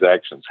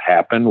transactions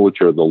happen,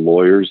 which are the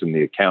lawyers and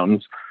the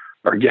accountants,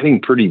 are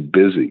getting pretty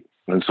busy.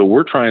 And so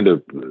we're trying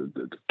to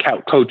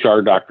coach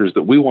our doctors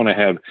that we want to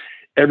have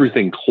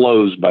everything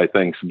closed by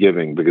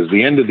Thanksgiving, because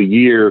the end of the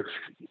year,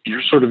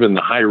 you're sort of in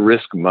the high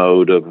risk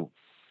mode of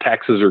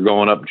taxes are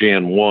going up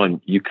Jan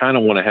 1. You kind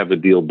of want to have a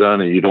deal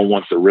done, and you don't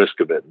want the risk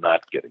of it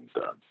not getting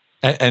done.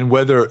 And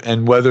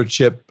whether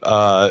Chip,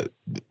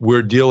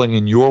 we're dealing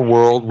in your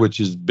world, which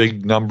is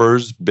big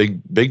numbers,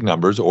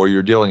 or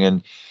you're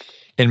dealing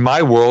in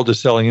my world is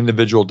selling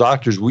individual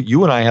doctors.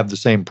 You and I have the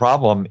same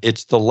problem.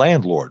 It's the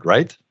landlord,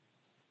 right?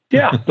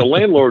 Yeah, the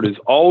landlord is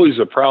always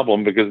a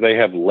problem because they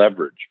have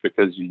leverage,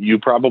 because you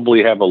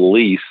probably have a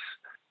lease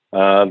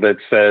that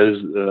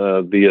says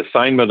the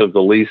assignment of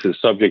the lease is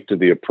subject to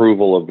the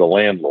approval of the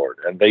landlord,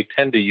 and they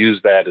tend to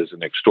use that as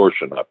an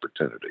extortion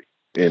opportunity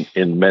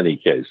in many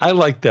cases. I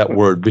like that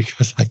word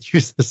because I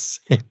use the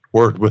same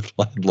word with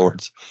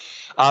landlords.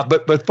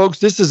 But folks,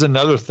 this is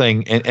another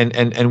thing,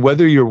 and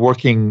whether you're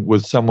working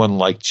with someone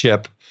like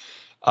Chip,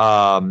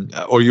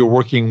 or you're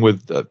working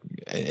with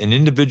an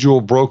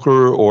individual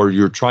broker, or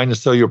you're trying to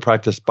sell your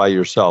practice by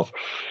yourself.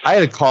 I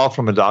had a call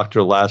from a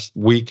doctor last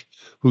week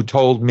who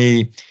told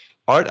me,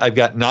 Art, I've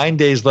got 9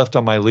 days left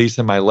on my lease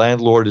and my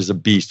landlord is a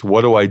beast.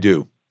 What do I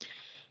do?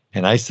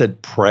 And I said,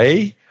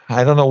 pray.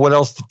 I don't know what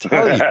else to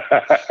tell you.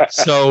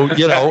 So,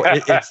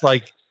 it's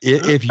like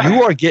if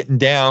you are getting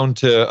down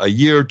to a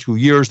year, 2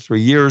 years,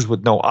 3 years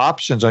with no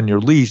options on your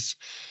lease,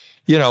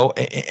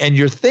 and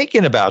you're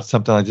thinking about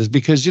something like this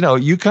because,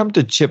 you come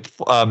to Chip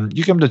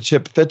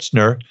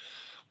Fitchner,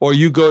 or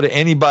you go to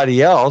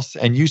anybody else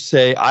and you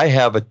say, I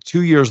have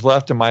 2 years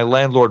left and my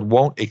landlord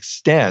won't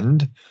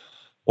extend.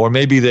 Or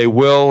maybe they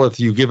will if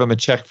you give them a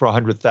check for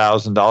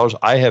 $100,000.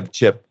 I have,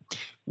 Chip,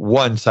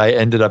 once I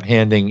ended up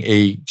handing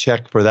a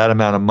check for that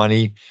amount of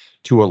money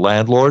to a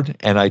landlord,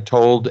 and I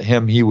told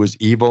him he was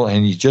evil,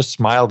 and he just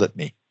smiled at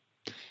me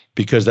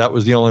because that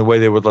was the only way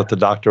they would let the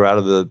doctor out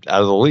of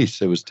the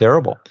lease. It was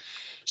terrible.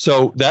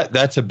 So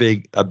that's a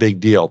big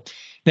deal.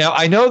 Now,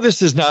 I know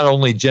this is not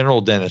only general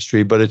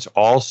dentistry, but it's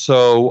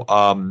also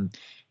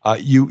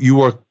you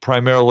work not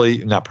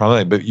primarily,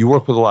 but you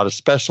work with a lot of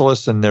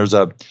specialists, and there's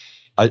a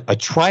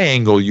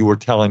triangle you were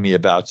telling me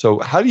about. So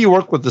how do you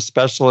work with the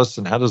specialists,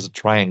 and how does a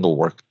triangle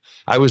work?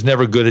 I was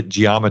never good at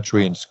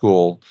geometry in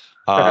school.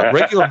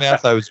 Regular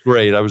math, I was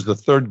great. I was the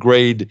third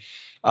grade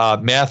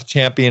math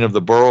champion of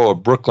the borough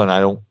of Brooklyn. I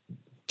don't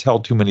tell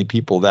too many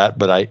people that,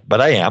 but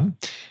I am.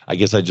 I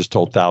guess I just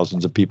told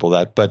thousands of people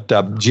that. But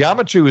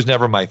geometry was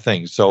never my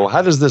thing. So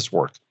how does this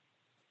work?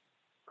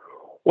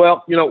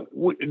 Well,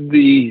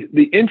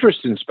 the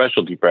interest in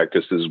specialty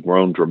practice has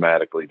grown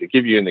dramatically. To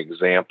give you an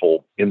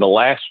example, in the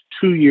last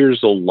 2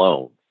 years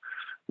alone,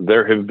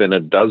 there have been a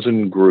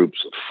dozen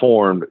groups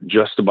formed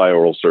just to buy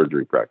oral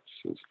surgery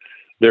practices.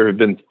 There have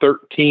been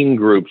 13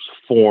 groups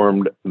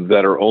formed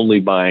that are only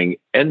buying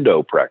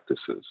endo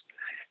practices.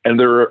 And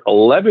there are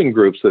 11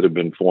 groups that have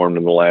been formed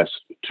in the last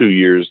 2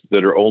 years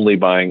that are only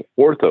buying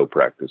ortho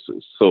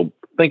practices. So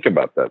think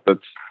about that.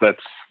 That's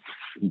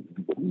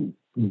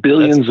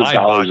billions of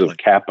dollars of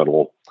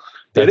capital.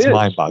 That's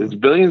It's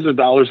billions of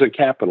dollars of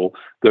capital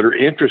that are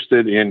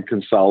interested in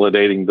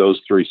consolidating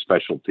those three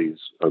specialties,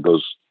 or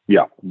those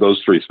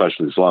three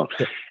specialties alone.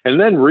 And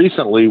then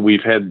recently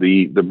we've had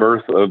the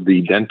birth of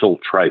the dental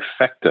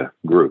trifecta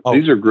group.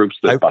 These are groups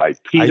that buy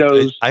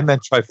pedos. I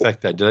meant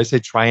trifecta. Did I say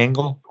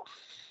triangle?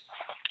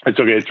 It's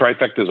okay.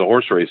 Trifecta is a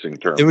horse racing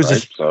term. It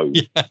was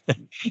right?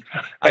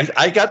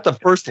 I got the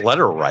first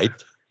letter right.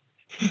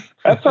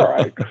 That's all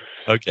right.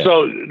 Okay.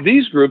 So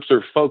these groups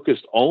are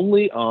focused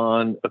only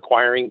on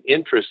acquiring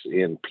interest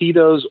in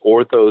pedos,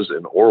 orthos,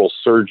 and oral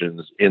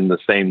surgeons in the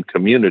same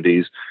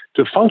communities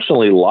to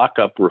functionally lock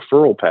up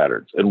referral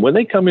patterns. And when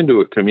they come into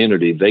a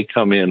community, they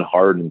come in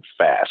hard and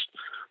fast.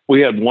 We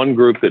had one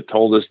group that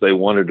told us they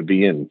wanted to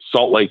be in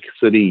Salt Lake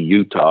City,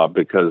 Utah,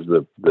 because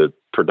the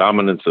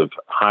predominance of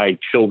high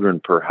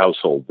children per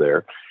household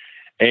there.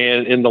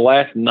 And in the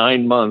last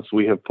 9 months,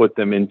 we have put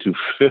them into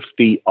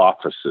 50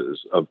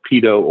 offices of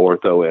pedo,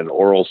 ortho, and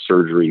oral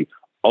surgery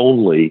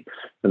only.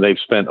 And they've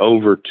spent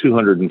over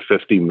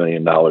 $250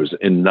 million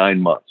in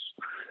 9 months.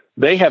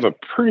 They have a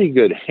pretty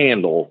good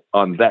handle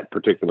on that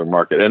particular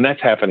market. And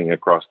that's happening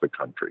across the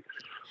country.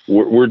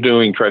 We're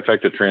doing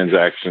trifecta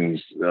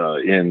transactions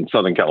in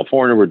Southern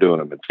California. We're doing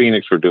them in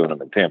Phoenix. We're doing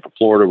them in Tampa,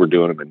 Florida. We're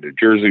doing them in New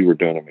Jersey. We're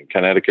doing them in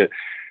Connecticut.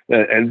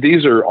 And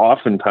these are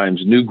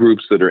oftentimes new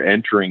groups that are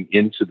entering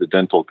into the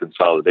dental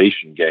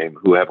consolidation game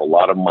who have a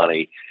lot of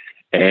money.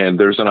 And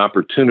there's an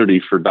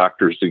opportunity for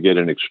doctors to get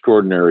an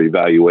extraordinary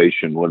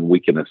valuation when we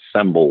can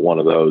assemble one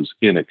of those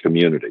in a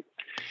community.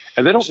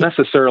 And they don't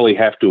necessarily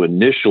have to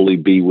initially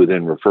be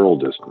within referral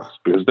distance,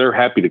 because they're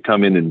happy to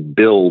come in and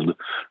build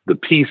the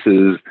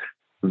pieces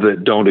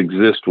that don't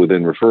exist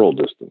within referral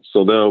distance.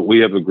 So we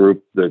have a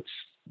group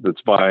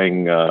that's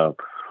buying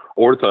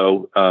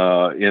ortho.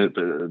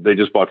 They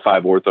just bought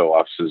 5 ortho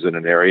offices in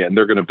an area, and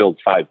they're going to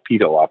build 5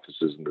 pedo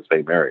offices in the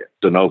same area.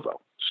 De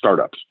novo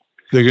startups.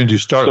 They're going to do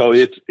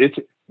startups. So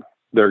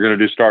they're going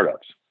to do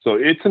startups. So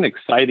it's an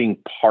exciting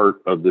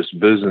part of this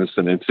business,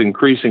 and it's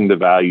increasing the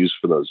values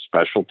for those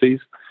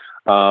specialties.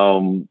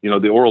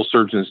 The oral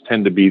surgeons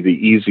tend to be the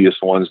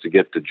easiest ones to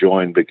get to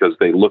join, because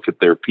they look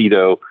at their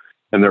pedo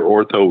and their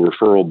ortho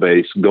referral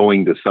base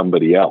going to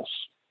somebody else,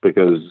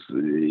 because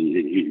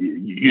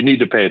you need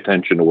to pay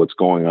attention to what's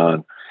going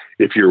on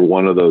if you're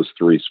one of those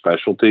 3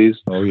 specialties.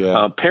 Oh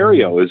yeah.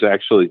 Perio is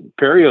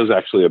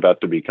actually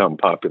about to become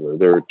popular.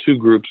 There are 2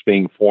 groups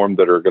being formed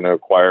that are going to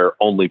acquire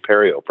only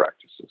perio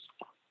practices.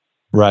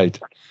 Right.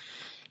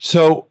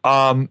 So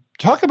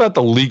talk about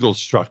the legal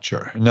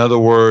structure. In other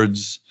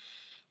words,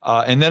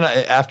 and then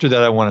after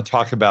that, I want to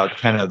talk about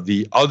kind of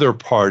the other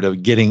part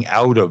of getting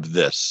out of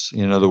this.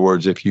 In other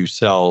words, if you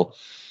sell,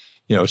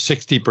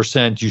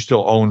 60%, you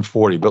still own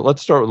 40. But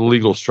let's start with the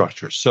legal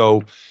structure.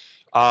 So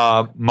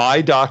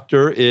my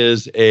doctor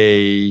is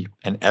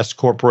an S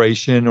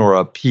corporation or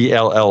a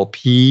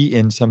PLLP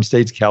in some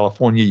states.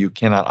 California, you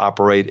cannot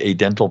operate a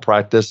dental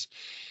practice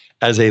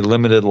as a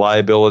limited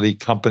liability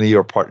company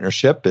or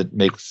partnership. It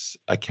makes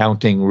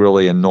accounting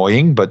really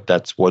annoying, but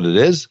that's what it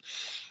is.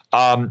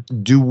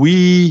 Do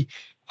we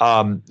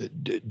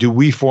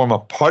form a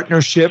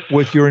partnership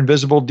with your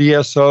Invisible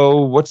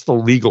DSO? What's the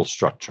legal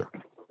structure?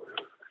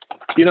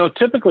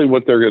 Typically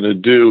what they're going to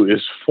do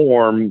is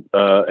form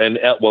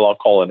I'll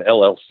call an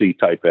LLC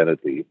type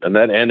entity. And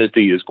that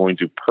entity is going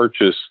to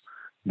purchase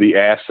the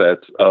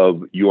assets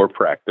of your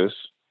practice.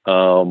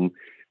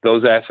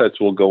 Those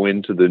assets will go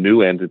into the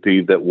new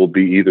entity that will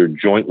be either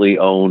jointly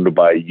owned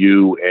by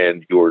you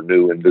and your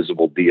new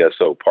Invisible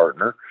DSO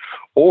partner,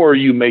 or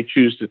you may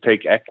choose to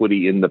take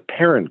equity in the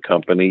parent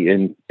company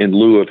in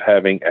lieu of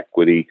having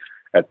equity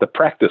at the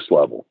practice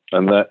level.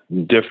 And that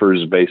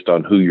differs based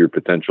on who your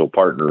potential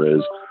partner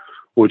is,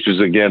 which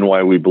is, again,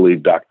 why we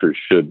believe doctors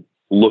should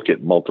look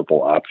at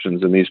multiple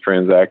options in these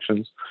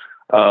transactions.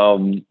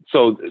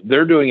 So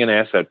they're doing an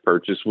asset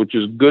purchase, which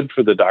is good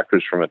for the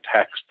doctors from a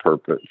tax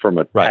purpose, from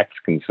a tax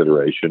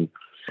consideration.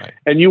 Right.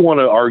 And you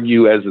want to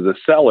argue as the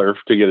seller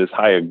to get as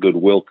high a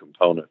goodwill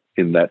component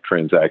in that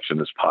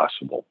transaction as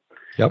possible.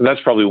 Yep. And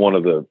that's probably one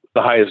of the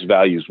highest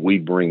values we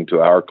bring to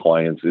our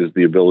clients, is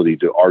the ability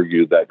to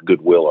argue that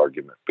goodwill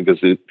argument, because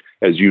it,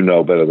 as you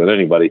know better than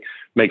anybody,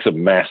 makes a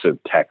massive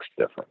tax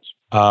difference.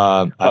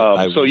 I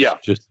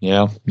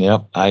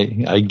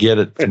get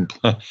it.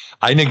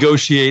 I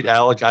negotiate,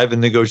 Alec. I've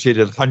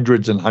negotiated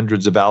hundreds and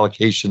hundreds of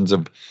allocations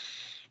of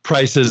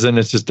prices, and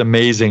it's just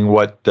amazing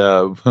what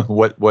other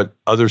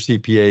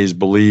CPAs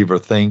believe or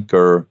think,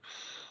 or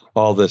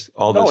all this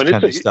kind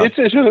of stuff.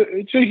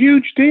 It's a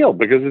huge deal,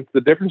 because it's the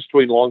difference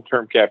between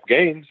long-term cap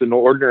gains and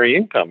ordinary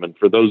income. And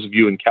for those of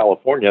you in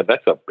California,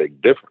 that's a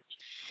big difference.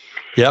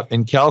 Yep.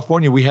 In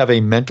California, we have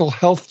a mental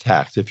health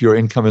tax. If your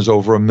income is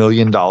over $1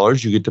 million,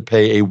 you get to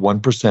pay a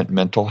 1%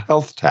 mental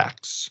health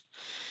tax.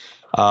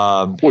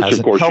 Which,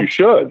 of course, you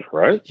should,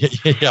 right?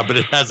 Yeah, but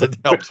it hasn't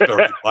helped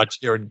very much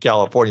here in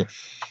California.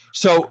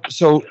 So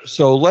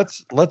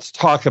let's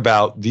talk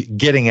about the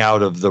getting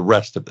out of the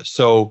rest of this.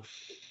 So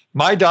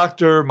my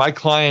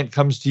client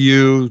comes to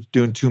you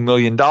doing $2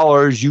 million.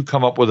 You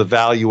come up with a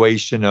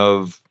valuation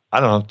of,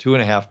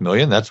 $2.5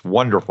 million. That's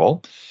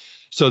wonderful.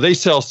 So they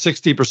sell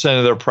 60%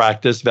 of their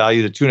practice,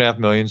 valued at $2.5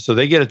 million. So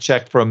they get a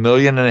check for $1.5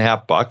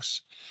 million.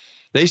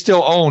 They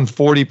still own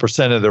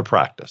 40% of their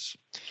practice.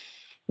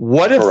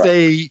 What if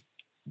they?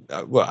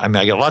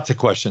 I got lots of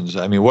questions.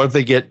 What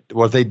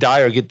if they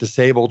die or get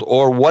disabled,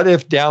 or what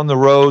if down the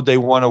road they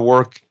want to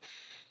work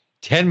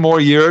 10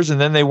 more years and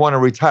then they want to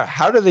retire?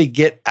 How do they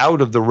get out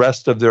of the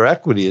rest of their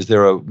equity? Is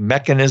there a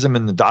mechanism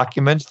in the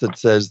documents that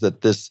says that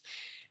this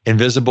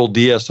Invisible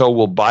DSO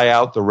will buy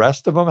out the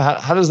rest of them?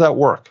 How does that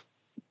work?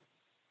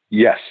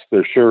 Yes,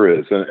 there sure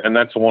is. And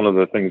that's one of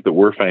the things that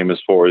we're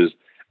famous for, is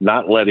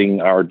not letting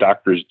our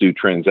doctors do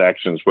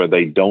transactions where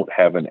they don't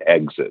have an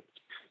exit.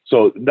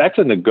 So that's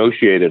a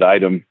negotiated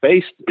item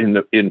based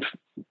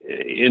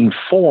in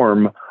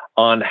form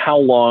on how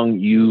long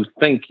you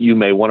think you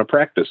may want to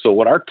practice. So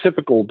what our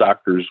typical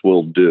doctors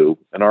will do,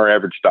 and our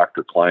average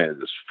doctor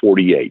client is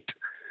 48,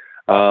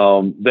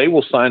 they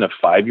will sign a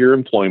 5-year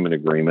employment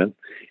agreement.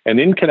 And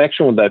in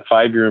connection with that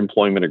 5-year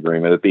employment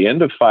agreement, at the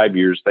end of 5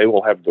 years, they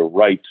will have the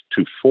right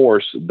to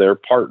force their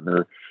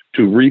partner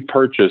to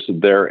repurchase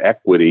their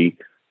equity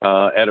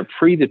at a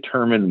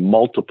predetermined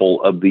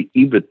multiple of the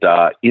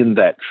EBITDA in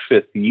that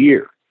 5th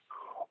year.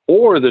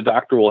 Or the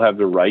doctor will have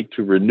the right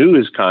to renew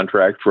his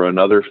contract for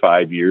another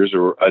 5 years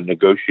or a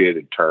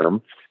negotiated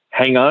term,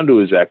 hang on to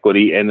his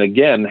equity, and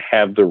again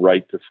have the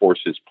right to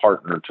force his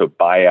partner to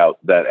buy out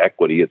that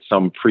equity at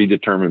some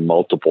predetermined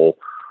multiple,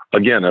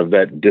 again, of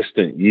that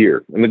distant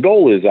year. And the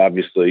goal is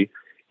obviously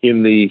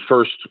in the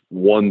first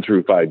 1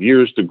 through 5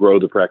 years to grow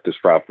the practice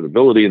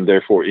profitability and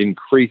therefore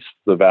increase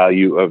the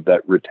value of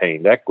that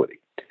retained equity.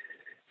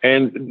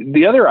 And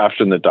the other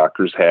option that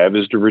doctors have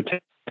is to retain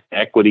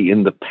equity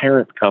in the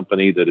parent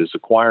company that is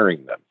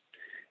acquiring them.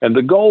 And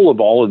the goal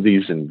of all of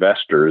these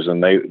investors,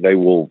 and they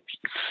will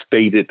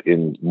state it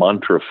in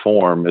mantra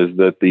form, is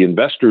that the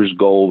investor's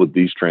goal with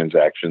these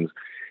transactions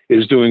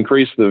is to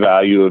increase the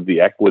value of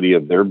the equity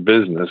of their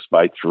business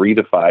by 3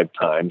 to 5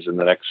 times in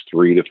the next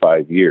 3 to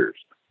 5 years.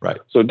 Right.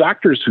 So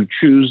doctors who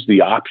choose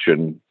the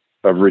option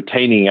of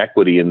retaining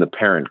equity in the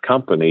parent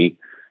company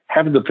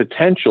have the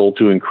potential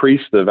to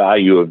increase the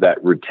value of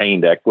that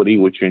retained equity,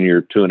 which in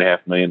your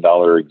 $2.5 million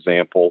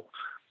example,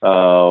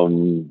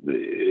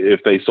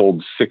 if they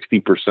sold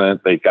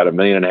 60%, they got $1.5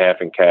 million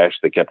in cash,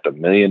 they kept $1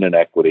 million in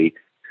equity,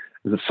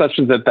 such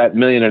that $1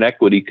 million in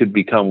equity could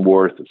become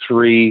worth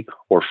 $3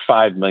 or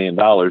 $5 million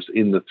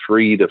in the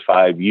 3 to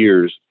 5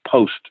 years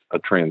post a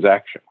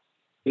transaction.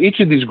 Each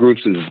of these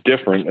groups is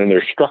different and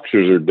their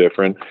structures are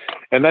different.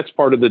 And that's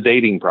part of the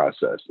dating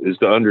process, is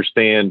to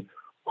understand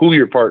who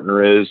your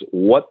partner is,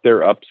 what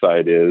their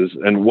upside is,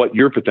 and what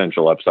your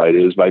potential upside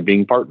is by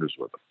being partners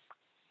with them.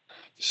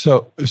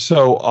 So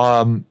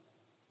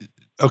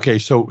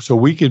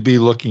we could be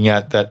looking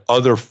at that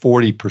other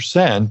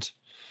 40%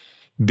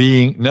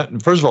 being,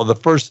 first of all, the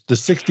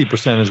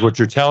 60% is what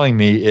you're telling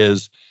me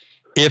is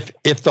if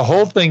the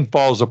whole thing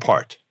falls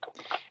apart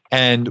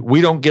and we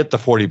don't get the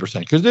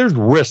 40%, because there's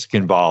risk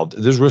involved.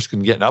 There's risk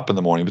in getting up in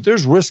the morning, but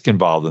there's risk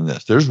involved in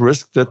this. There's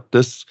risk that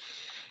this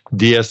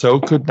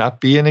DSO could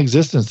not be in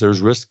existence. There's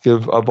risk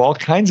of all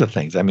kinds of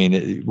things. I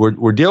mean,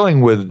 we're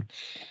dealing with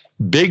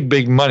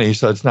big money,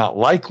 so it's not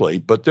likely,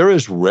 but there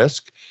is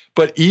risk.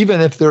 But even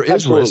if there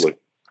is risk,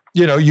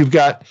 you've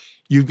got,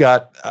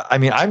 I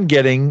mean, I'm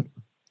getting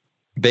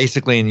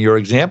basically in your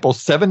example,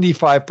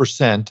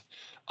 75%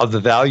 of the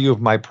value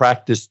of my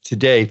practice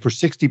today for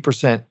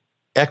 60%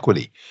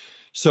 equity.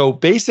 So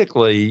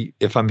basically,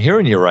 if I'm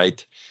hearing you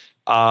right,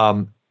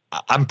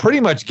 I'm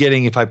pretty much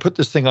getting, if I put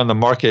this thing on the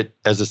market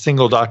as a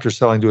single doctor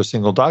selling to a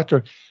single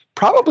doctor,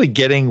 probably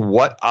getting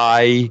what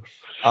I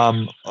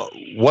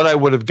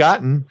would have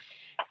gotten,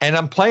 and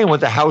I'm playing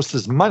with the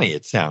house's money,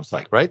 it sounds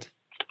like, right?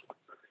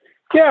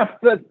 Yeah,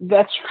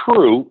 that's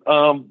true.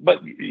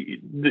 But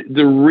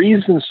the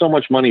reason so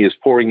much money is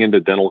pouring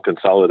into dental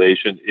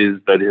consolidation is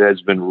that it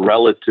has been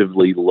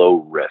relatively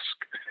low risk.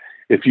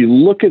 If you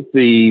look at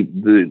the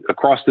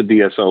across the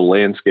DSO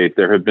landscape,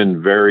 there have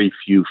been very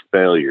few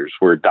failures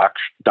where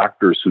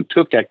doctors who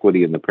took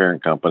equity in the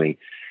parent company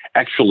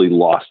actually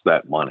lost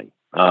that money.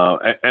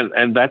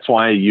 And that's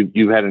why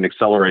you had an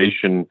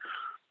acceleration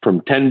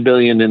from 10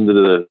 billion into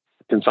the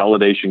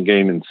consolidation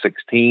game in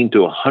 16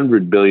 to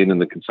 100 billion in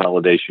the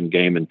consolidation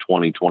game in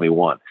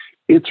 2021.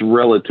 It's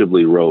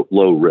relatively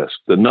low risk.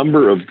 The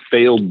number of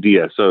failed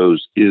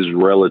DSOs is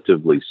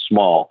relatively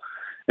small.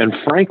 And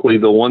frankly,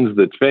 the ones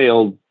that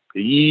failed,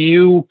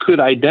 you could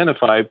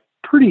identify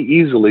pretty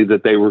easily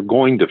that they were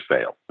going to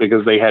fail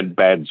because they had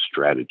bad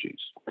strategies.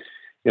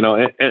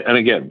 And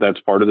again,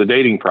 that's part of the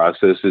dating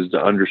process, is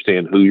to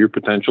understand who your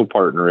potential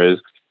partner is.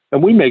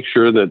 And we make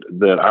sure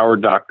that our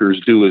doctors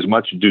do as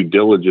much due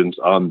diligence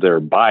on their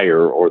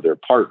buyer or their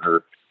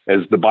partner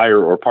as the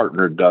buyer or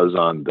partner does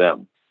on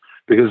them.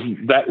 Because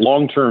that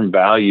long-term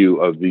value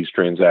of these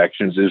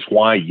transactions is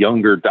why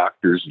younger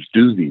doctors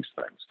do these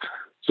things.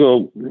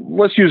 So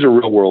let's use a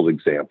real-world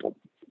example.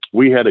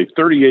 We had a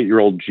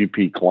 38-year-old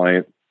GP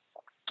client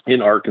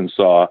in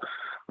Arkansas.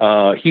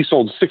 He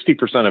sold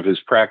 60% of his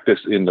practice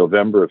in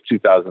November of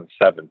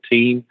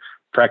 2017.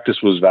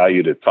 Practice was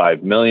valued at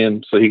 $5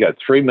 million. So he got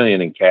 $3 million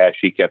in cash.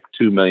 He kept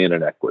 $2 million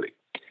in equity.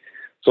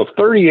 So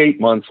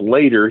 38 months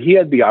later, he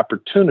had the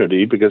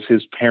opportunity, because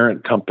his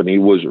parent company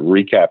was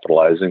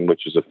recapitalizing,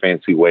 which is a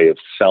fancy way of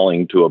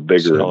selling to a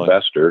bigger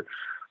investor.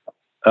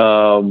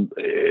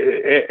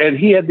 And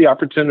he had the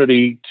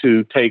opportunity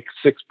to take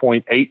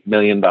 $6.8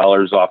 million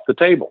off the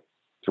table,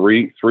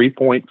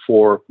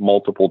 3.4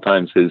 multiple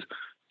times his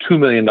 $2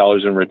 million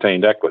in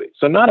retained equity.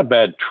 So not a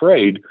bad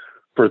trade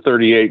for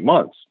 38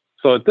 months.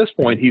 So at this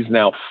point, he's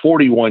now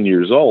 41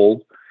 years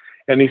old.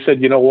 And he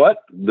said, you know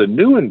what? The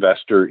new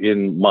investor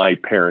in my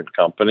parent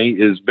company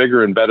is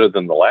bigger and better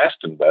than the last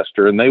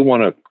investor, and they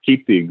want to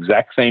keep the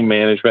exact same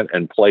management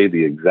and play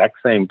the exact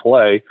same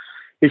play.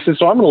 He said,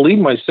 so I'm going to leave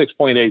my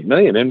 $6.8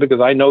 million in because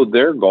I know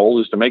their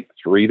goal is to make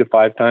 3 to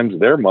 5 times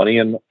their money,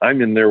 and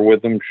I'm in there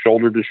with them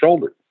shoulder to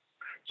shoulder.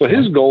 So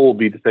his goal will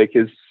be to take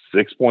his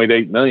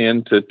 $6.8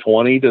 million to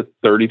 $20 to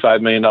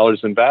 $35 million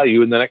in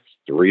value in the next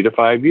 3 to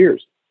 5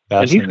 years.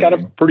 And he's got a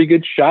pretty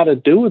good shot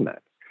at doing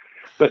that.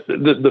 But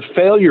the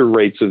failure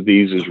rates of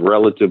these is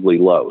relatively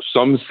low.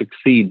 Some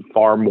succeed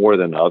far more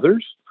than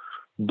others,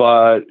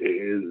 but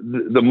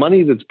the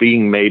money that's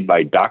being made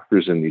by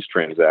doctors in these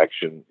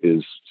transactions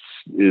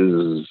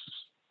is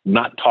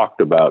not talked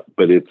about,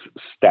 but it's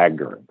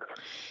staggering.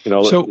 You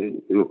know, so,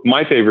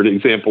 my favorite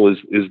example is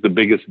the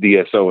biggest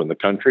DSO in the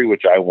country,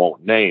 which I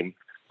won't name,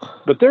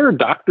 but there are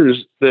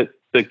doctors that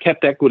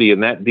kept equity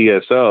in that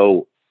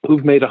DSO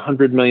who've made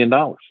 $100 million.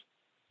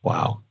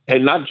 Wow.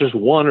 And not just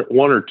one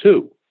or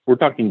two. We're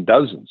talking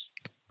dozens.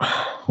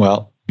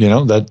 Well, you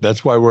know,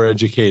 that's why we're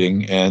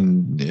educating,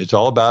 and it's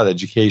all about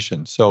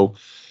education. So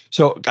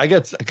I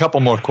got a couple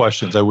more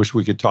questions. I wish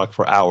we could talk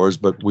for hours,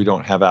 but we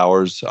don't have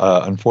hours,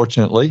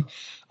 unfortunately.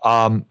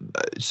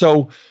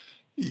 So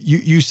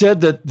you said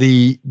that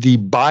the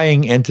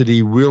buying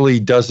entity really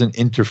doesn't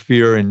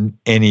interfere in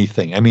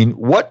anything. I mean,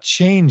 what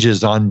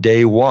changes on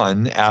day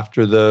one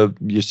after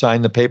you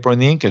sign the paper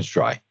and the ink is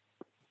dry?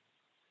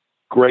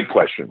 Great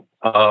question.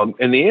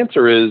 And the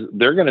answer is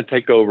they're going to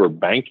take over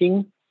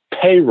banking,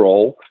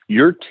 payroll.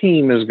 Your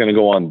team is going to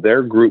go on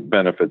their group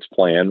benefits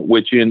plan,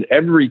 which in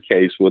every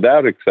case,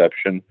 without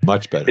exception,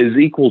 much better, is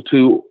equal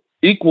to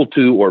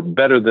or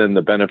better than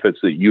the benefits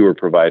that you are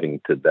providing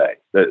today.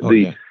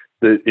 The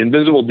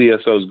invisible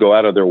DSOs go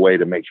out of their way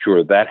to make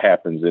sure that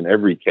happens in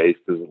every case,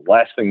 because the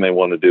last thing they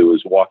want to do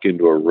is walk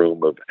into a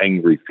room of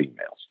angry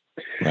females.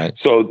 Right.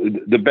 So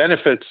the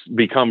benefits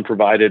become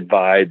provided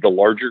by the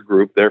larger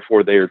group.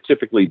 Therefore, they are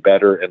typically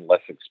better and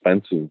less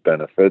expensive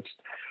benefits.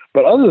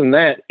 But other than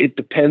that, it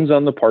depends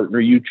on the partner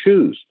you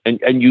choose.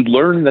 And you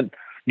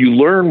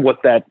learn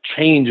what that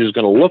change is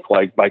going to look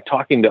like by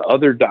talking to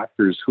other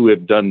doctors who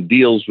have done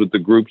deals with the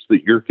groups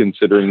that you're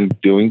considering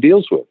doing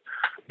deals with.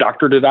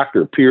 Doctor to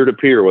doctor, peer to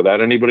peer, without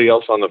anybody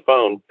else on the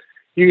phone.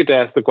 You get to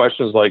ask the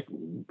questions like,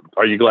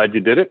 are you glad you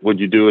did it? Would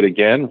you do it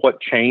again?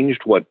 What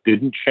changed? What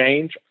didn't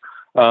change?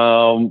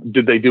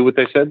 Did they do what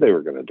they said they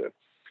were going to do?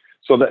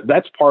 So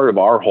that's part of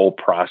our whole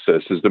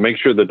process, is to make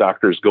sure the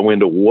doctors go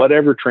into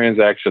whatever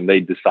transaction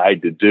they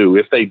decide to do,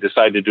 if they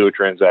decide to do a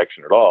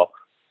transaction at all,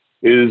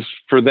 is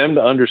for them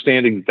to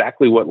understand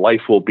exactly what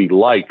life will be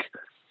like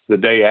the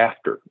day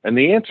after. And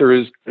the answer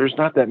is there's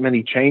not that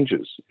many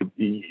changes.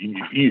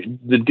 The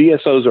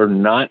DSOs are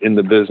not in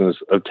the business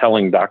of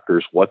telling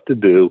doctors what to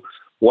do,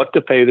 what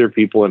to pay their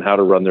people, and how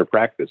to run their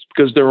practice,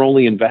 because they're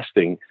only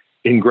investing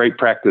in great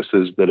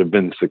practices that have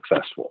been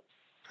successful.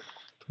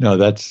 No,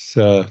 that's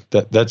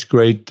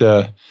great.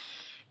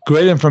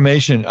 Great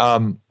information.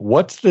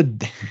 What's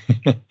the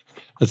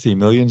let's see,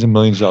 millions and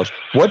millions of dollars.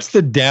 What's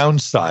the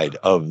downside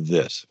of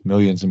this?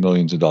 Millions and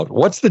millions of dollars.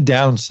 What's the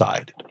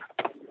downside?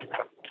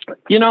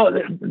 You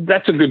know,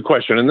 that's a good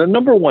question. And the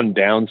number one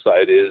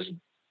downside is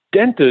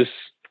dentists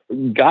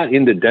got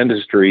into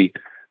dentistry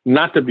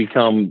not to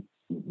become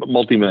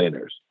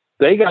multimillionaires.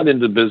 They got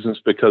into business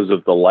because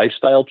of the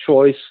lifestyle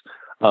choice,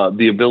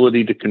 the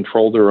ability to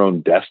control their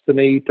own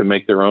destiny, to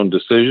make their own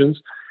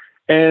decisions.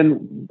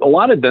 And a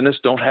lot of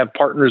dentists don't have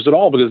partners at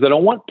all because they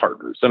don't want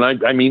partners. And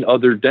I mean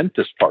other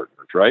dentist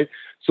partners, right?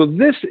 So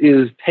this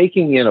is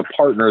taking in a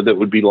partner that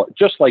would be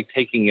just like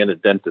taking in a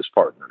dentist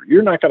partner.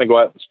 You're not going to go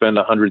out and spend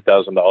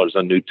 $100,000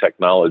 on new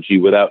technology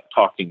without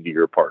talking to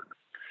your partner,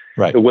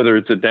 right? Whether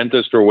it's a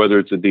dentist or whether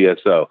it's a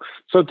DSO.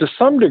 So to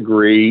some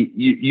degree,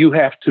 you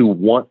have to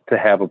want to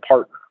have a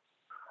partner.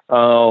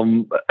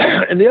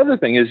 And the other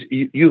thing is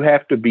you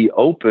have to be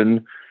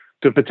open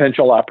to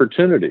potential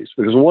opportunities,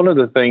 because one of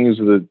the things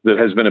that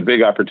has been a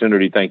big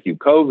opportunity, thank you,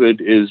 COVID,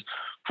 is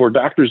for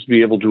doctors to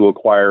be able to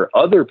acquire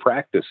other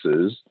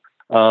practices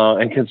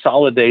and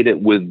consolidate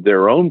it with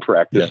their own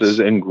practices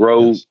and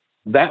grow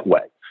that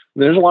way.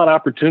 There's a lot of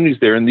opportunities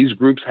there, and these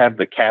groups have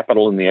the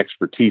capital and the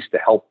expertise to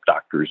help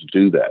doctors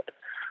do that.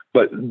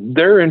 But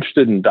they're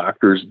interested in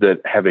doctors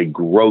that have a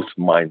growth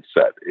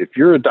mindset. If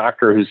you're a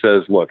doctor who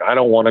says, look, I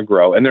don't want to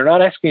grow, and they're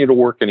not asking you to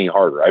work any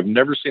harder. I've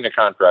never seen a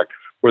contract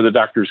where the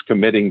doctor's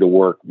committing to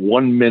work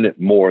 1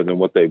 minute more than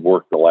what they've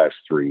worked the last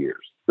 3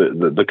 years.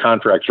 The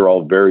contracts are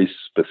all very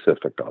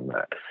specific on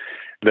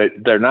that.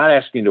 They're not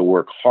asking to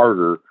work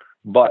harder,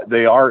 but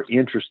they are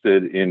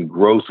interested in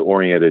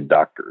growth-oriented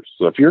doctors.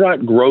 So if you're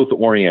not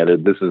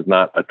growth-oriented, this is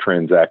not a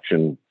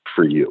transaction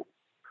for you.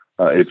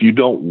 If you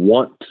don't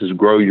want to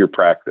grow your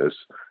practice,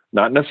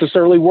 not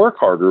necessarily work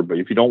harder, but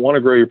if you don't want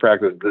to grow your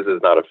practice, this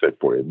is not a fit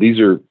for you. These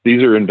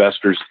are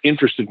investors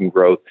interested in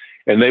growth,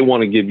 and they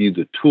want to give you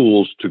the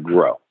tools to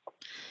grow.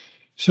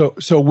 So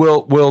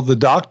will the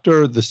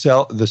doctor, the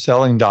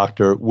selling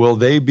doctor, will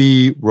they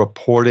be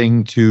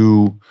reporting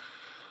to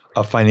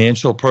a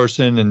financial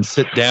person and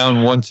sit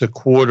down once a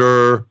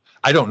quarter?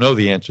 I don't know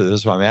the answer to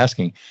this, so I'm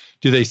asking.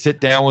 Do they sit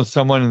down with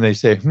someone and they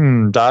say,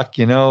 doc,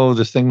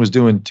 this thing was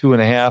doing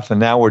 2.5 and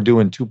now we're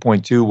doing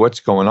 2.2. What's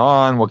going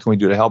on? What can we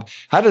do to help?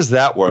 How does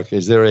that work?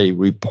 Is there a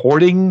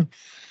reporting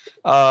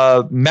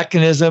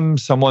mechanism,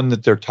 someone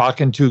that they're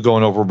talking to,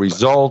 going over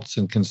results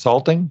and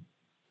consulting?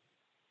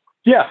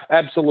 Yeah,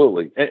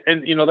 absolutely.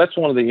 And that's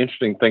one of the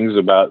interesting things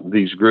about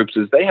these groups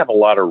is they have a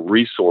lot of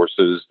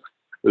resources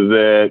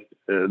that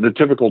the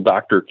typical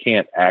doctor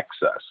can't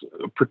access,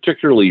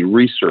 particularly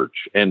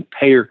research and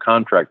payer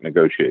contract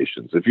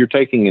negotiations. If you're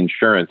taking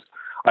insurance,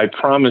 I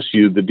promise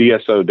you the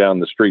DSO down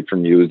the street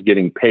from you is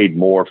getting paid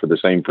more for the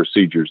same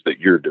procedures that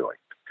you're doing.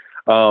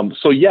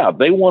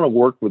 They want to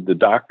work with the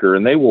doctor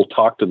and they will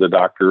talk to the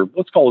doctor.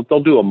 Let's call it,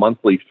 they'll do a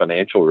monthly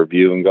financial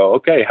review and go,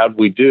 okay, how'd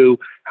we do?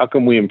 How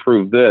can we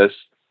improve this?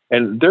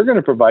 And they're going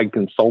to provide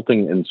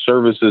consulting and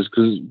services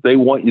because they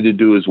want you to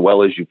do as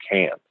well as you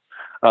can.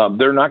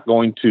 They're not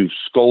going to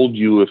scold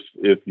you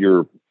if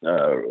your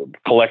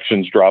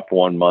collections drop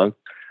 1 month,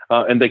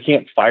 and they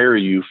can't fire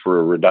you for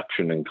a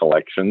reduction in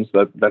collections.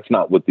 That's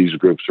not what these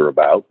groups are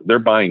about. They're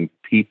buying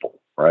people,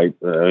 right?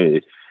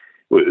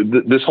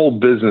 This whole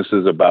business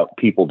is about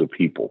people to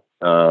people.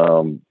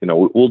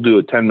 We'll do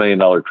a $10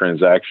 million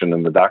transaction,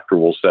 and the doctor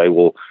will say,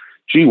 "Well,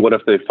 gee, what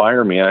if they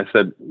fire me?" And I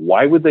said,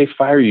 "Why would they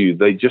fire you?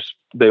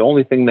 The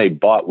only thing they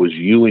bought was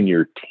you and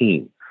your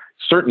team.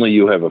 Certainly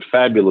you have a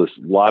fabulous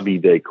lobby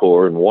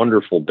decor and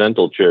wonderful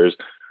dental chairs,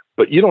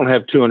 but you don't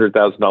have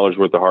 $200,000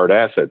 worth of hard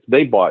assets.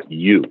 They bought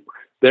you.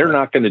 They're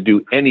not going to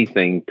do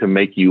anything to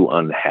make you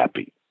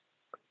unhappy."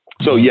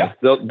 So yeah,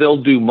 they'll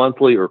do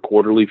monthly or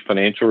quarterly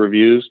financial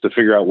reviews to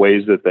figure out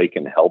ways that they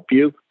can help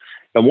you.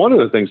 And one of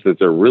the things that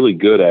they're really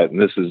good at,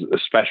 and this is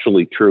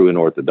especially true in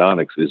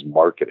orthodontics, is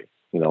marketing.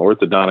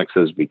 Orthodontics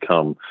has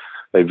become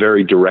a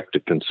very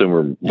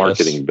direct-to-consumer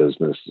marketing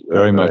business.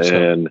 Very much so.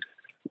 And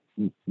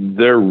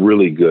they're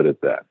really good at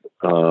that.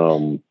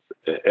 The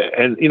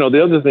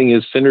other thing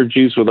is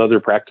synergies with other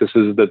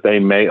practices that they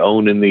may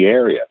own in the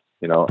area.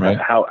 Right.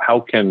 How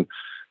can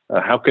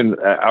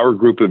our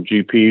group of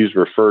GPs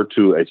refer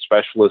to a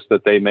specialist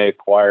that they may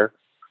acquire?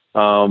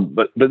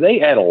 But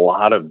they add a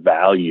lot of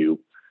value.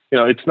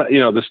 It's not,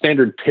 the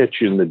standard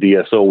pitch in the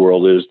DSO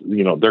world is,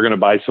 they're going to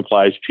buy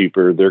supplies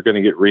cheaper. They're going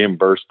to get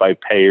reimbursed by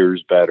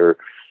payers better.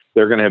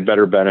 They're going to have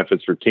better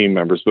benefits for team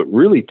members. But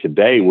really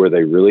today, where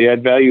they really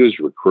add value is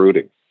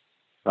recruiting.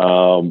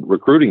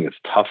 Recruiting is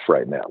tough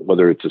right now,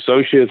 whether it's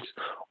associates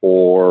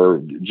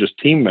or just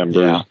team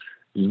members. Yeah.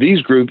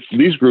 These groups,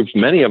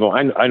 many of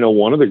them, I know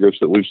one of the groups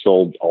that we've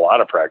sold a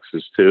lot of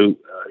practices to,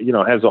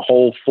 has a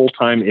whole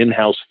full-time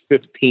in-house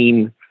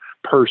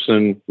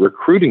 15-person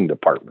recruiting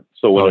department.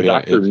 So when a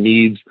doctor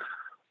needs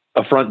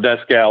a front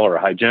desk gal or a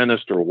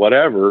hygienist or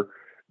whatever,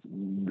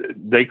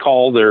 they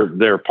call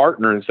their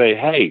partner and say,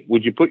 "Hey,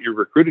 would you put your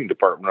recruiting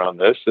department on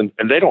this?" And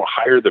they don't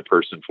hire the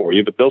person for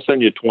you, but they'll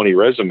send you 20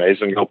 resumes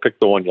and go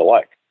pick the one you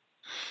like.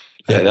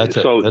 Yeah,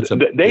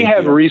 they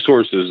have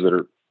resources that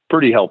are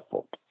pretty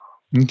helpful.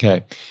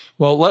 Okay.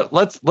 Well,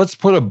 let's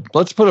put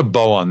a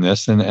bow on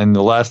this. And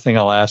the last thing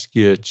I'll ask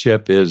you,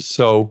 Chip, is,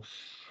 so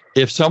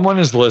if someone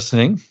is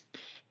listening,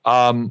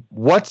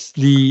 what's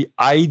the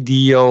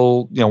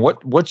ideal,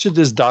 what should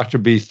this doctor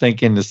be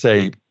thinking to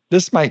say,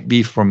 this might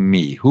be from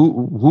me?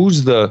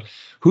 Who's the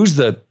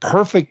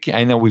perfect,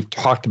 I know we've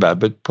talked about it,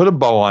 but put a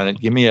bow on it.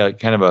 Give me a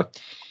kind of a,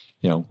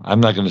 I'm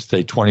not going to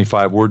say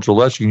 25 words or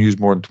less. You can use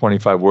more than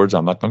 25 words.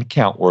 I'm not going to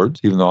count words,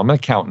 even though I'm an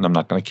accountant. I'm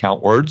not going to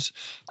count words.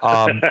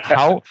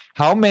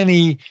 How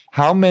many?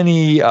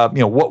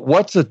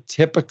 What's a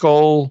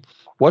typical?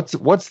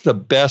 What's the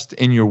best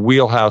in your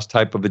wheelhouse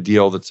type of a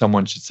deal that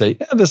someone should say,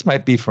 this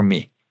might be for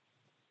me?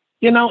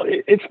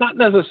 It's not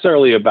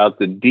necessarily about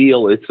the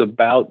deal. It's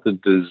about the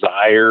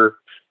desire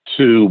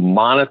to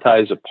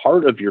monetize a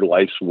part of your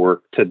life's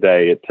work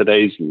today at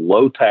today's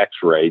low tax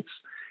rates,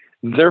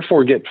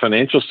 therefore get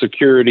financial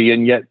security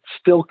and yet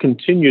still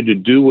continue to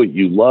do what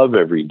you love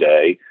every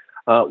day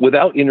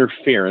without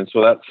interference,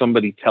 without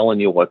somebody telling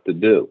you what to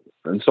do.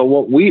 And so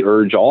what we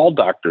urge all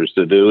doctors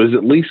to do is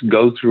at least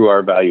go through our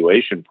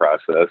evaluation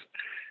process.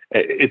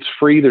 It's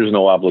free. There's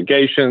no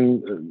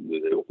obligation.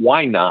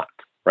 Why not?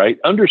 Right?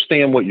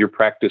 Understand what your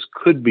practice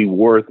could be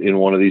worth in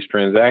one of these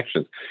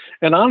transactions.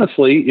 And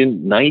honestly,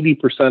 in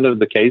 90% of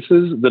the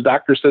cases, the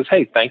doctor says,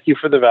 "Hey, thank you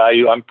for the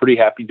value. I'm pretty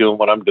happy doing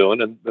what I'm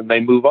doing," and then they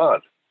move on.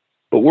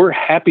 But we're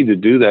happy to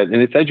do that, and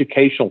it's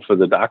educational for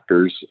the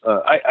doctors.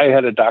 I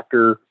had a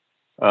doctor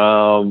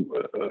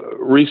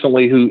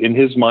recently who, in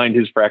his mind,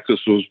 his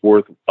practice was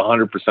worth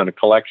 100% of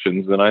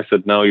collections. And I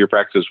said, "No, your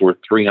practice is worth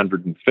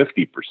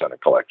 350% of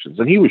collections."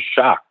 And he was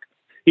shocked.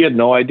 He had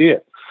no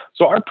idea.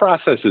 So our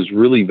process is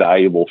really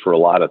valuable for a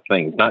lot of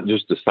things, not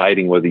just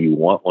deciding whether you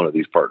want one of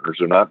these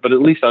partners or not, but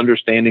at least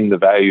understanding the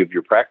value of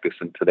your practice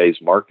in today's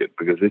market,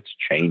 because it's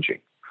changing.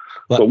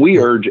 So we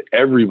urge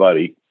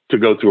everybody to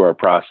go through our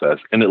process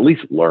and at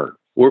least learn.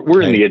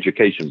 We're in the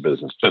education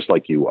business, just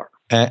like you are.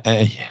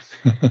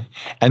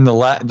 And the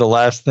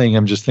last thing,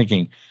 I'm just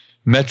thinking,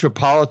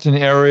 metropolitan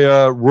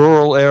area,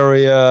 rural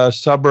area,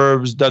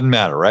 suburbs, doesn't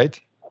matter, right?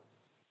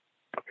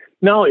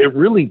 No, it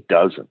really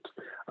doesn't.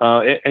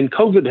 And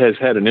COVID has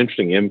had an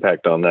interesting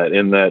impact on that,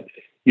 in that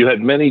you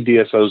had many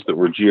DSOs that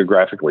were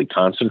geographically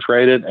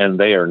concentrated, and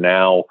they are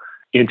now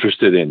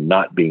interested in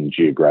not being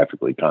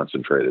geographically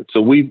concentrated. So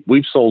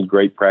we've sold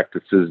great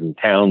practices in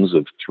towns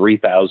of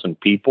 3,000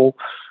 people.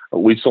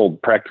 We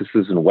sold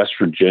practices in West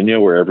Virginia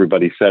where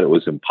everybody said it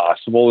was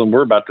impossible, and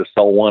we're about to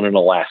sell one in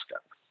Alaska.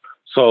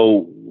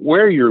 So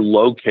where you're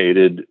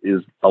located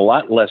is a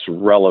lot less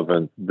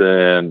relevant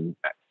than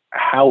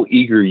how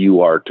eager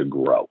you are to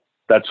grow.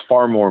 That's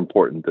far more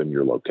important than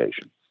your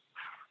location.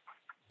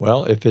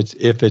 Well, if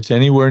it's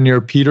anywhere near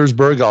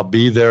Petersburg, I'll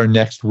be there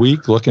next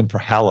week looking for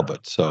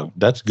halibut. So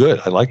that's good.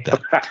 I like that.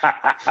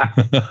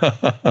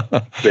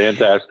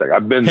 Fantastic.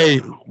 I've been. Hey,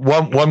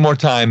 one more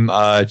time,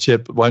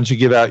 Chip. Why don't you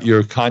give out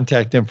your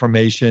contact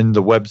information,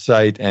 the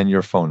website, and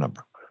your phone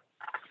number?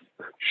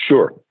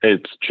 Sure.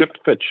 It's Chip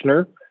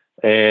Fitchner,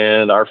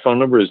 and our phone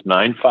number is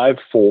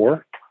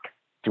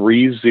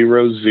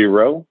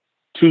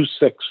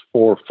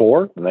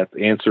 954-300-2644, and that's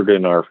answered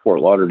in our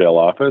Fort Lauderdale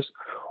office.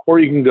 Or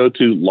you can go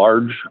to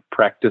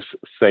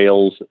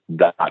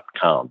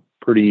largepracticesales.com.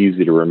 Pretty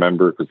easy to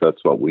remember because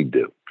that's what we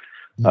do.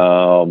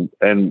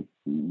 And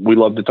we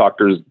love to talk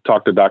to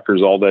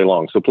doctors all day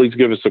long. So please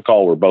give us a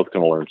call. We're both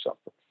going to learn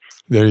something.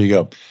 There you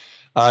go.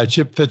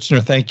 Chip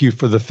Fitchner, thank you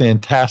for the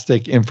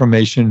fantastic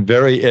information.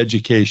 Very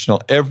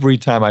educational. Every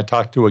time I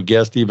talk to a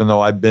guest, even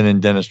though I've been in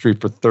dentistry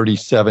for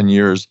 37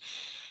 years,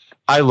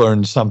 I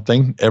learned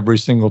something every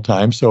single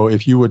time. So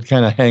if you would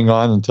kind of hang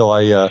on until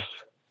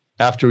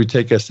after we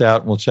take us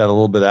out, and we'll chat a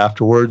little bit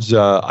afterwards.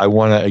 I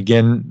want to,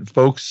 again,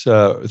 folks,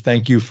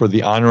 thank you for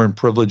the honor and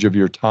privilege of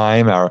your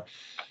time. Our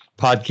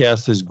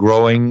podcast is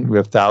growing. We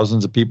have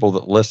thousands of people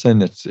that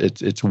listen.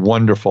 It's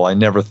wonderful. I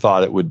never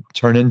thought it would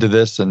turn into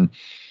this, and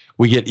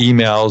we get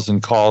emails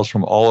and calls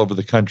from all over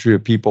the country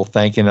of people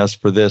thanking us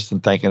for this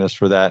and thanking us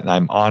for that, and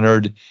I'm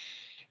honored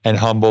and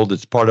humbled.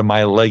 It's part of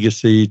my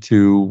legacy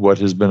to what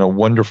has been a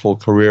wonderful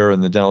career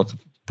in the dental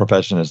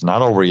profession. It's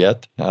not over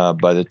yet,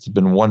 but it's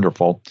been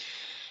wonderful.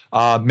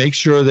 Make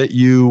sure that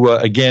you,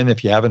 again,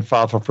 if you haven't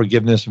filed for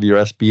forgiveness of your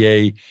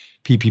SBA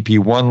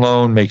PPP-1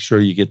 loan, make sure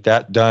you get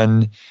that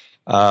done.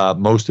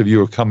 Most of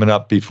you are coming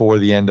up before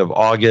the end of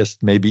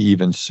August, maybe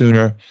even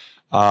sooner.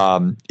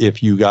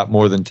 If you got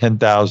more than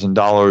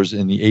 $10,000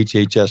 in the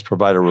HHS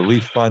Provider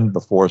Relief Fund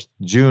before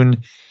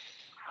June,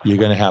 you're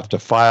going to have to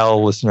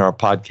file. Listen to our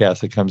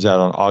podcast that comes out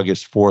on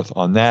August 4th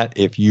on that.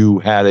 If you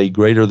had a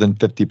greater than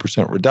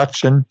 50%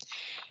 reduction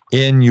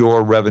in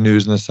your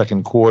revenues in the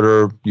second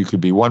quarter, you could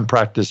be 1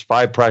 practice,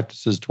 5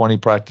 practices, 20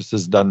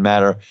 practices, doesn't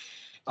matter.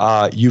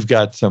 You've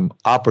got some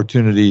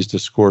opportunities to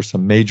score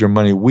some major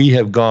money.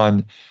 We've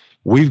gone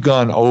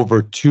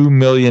over $2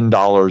 million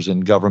in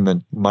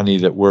government money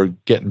that we're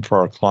getting for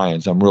our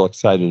clients. I'm real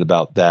excited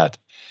about that.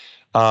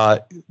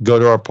 Go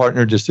to our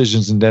partner,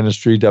 Decisions in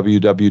Dentistry,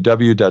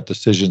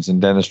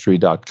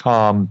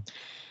 www.decisionsindentistry.com.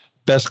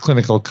 Best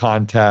clinical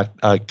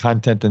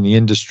content in the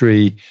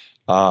industry.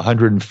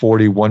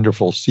 140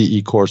 wonderful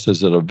CE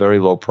courses at a very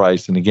low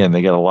price. And again,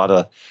 they got a lot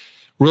of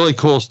really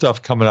cool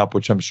stuff coming up,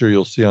 which I'm sure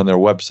you'll see on their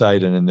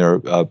website and in their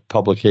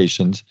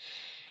publications.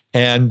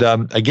 And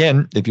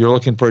again, if you're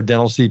looking for a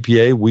dental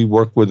CPA, we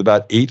work with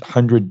about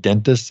 800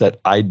 dentists at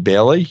Eide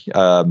Bailly.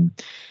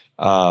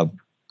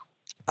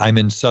 I'm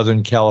in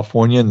Southern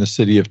California in the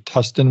city of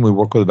Tustin. We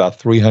work with about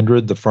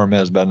 300. The firm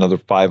has about another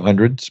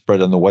 500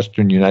 spread on the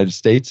Western United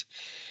States.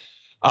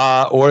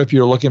 Or if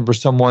you're looking for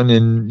someone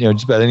in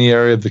just about any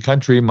area of the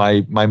country,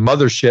 my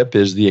mothership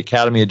is the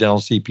Academy of Dental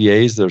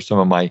CPAs. They're some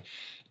of my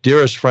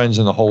dearest friends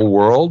in the whole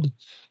world.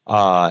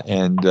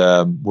 And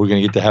we're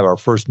going to get to have our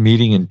first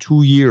meeting in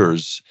 2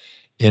 years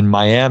in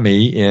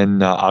Miami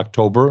in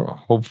October.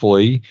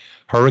 Hopefully,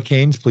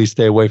 hurricanes. Please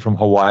stay away from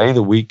Hawaii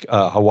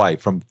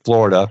from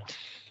Florida.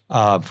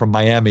 From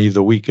Miami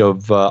the week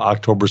of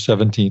October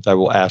 17th. I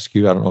will ask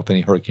you. I don't know if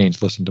any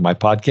hurricanes listen to my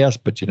podcast,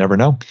 but you never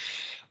know.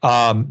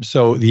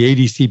 So the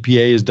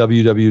ADCPA is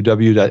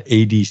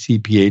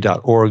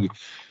www.adcpa.org.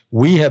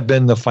 We have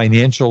been the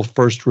financial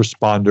first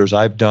responders.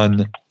 I've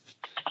done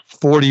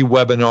 40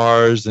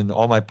 webinars and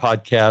all my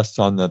podcasts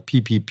on the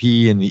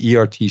PPP and the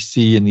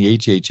ERTC and the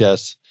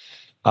HHS.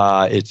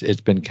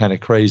 It's been kind of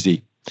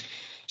crazy.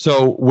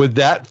 So with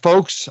that,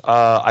 folks,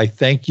 I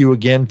thank you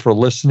again for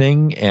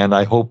listening, and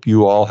I hope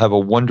you all have a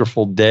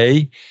wonderful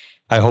day.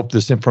 I hope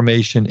this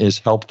information is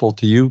helpful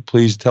to you.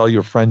 Please tell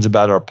your friends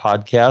about our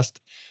podcast.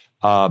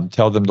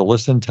 Tell them to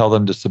listen, tell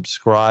them to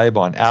subscribe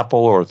on Apple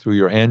or through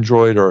your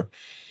Android or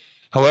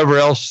however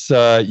else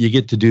you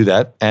get to do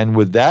that. And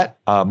with that,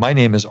 my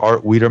name is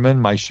Art Wiederman.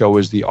 My show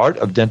is The Art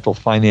of Dental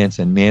Finance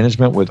and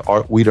Management with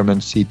Art Wiederman,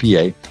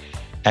 CPA.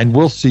 And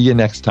we'll see you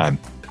next time.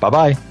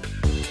 Bye-bye.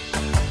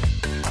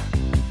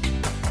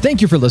 Thank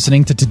you for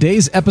listening to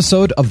today's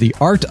episode of the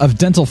Art of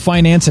Dental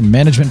Finance and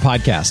Management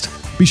podcast.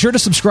 Be sure to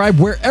subscribe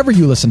wherever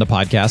you listen to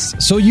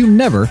podcasts so you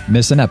never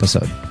miss an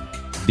episode.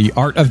 The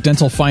Art of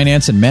Dental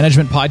Finance and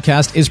Management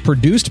podcast is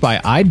produced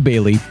by Eide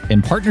Bailly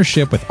in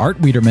partnership with Art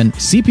Wiederman,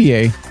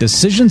 CPA,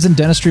 Decisions in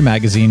Dentistry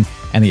Magazine,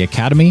 and the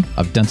Academy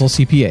of Dental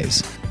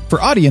CPAs.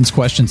 For audience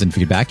questions and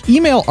feedback,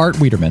 email Art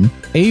Wiederman,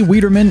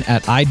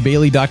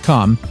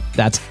 awiederman@eidbailey.com.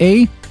 That's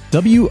AWIEDERMAN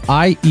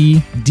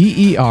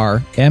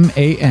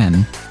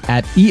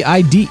at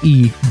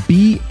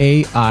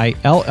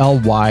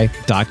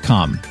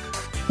EIDEBAILLY.com.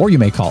 Or you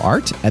may call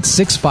Art at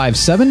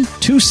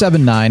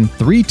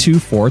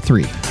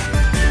 657-279-3243.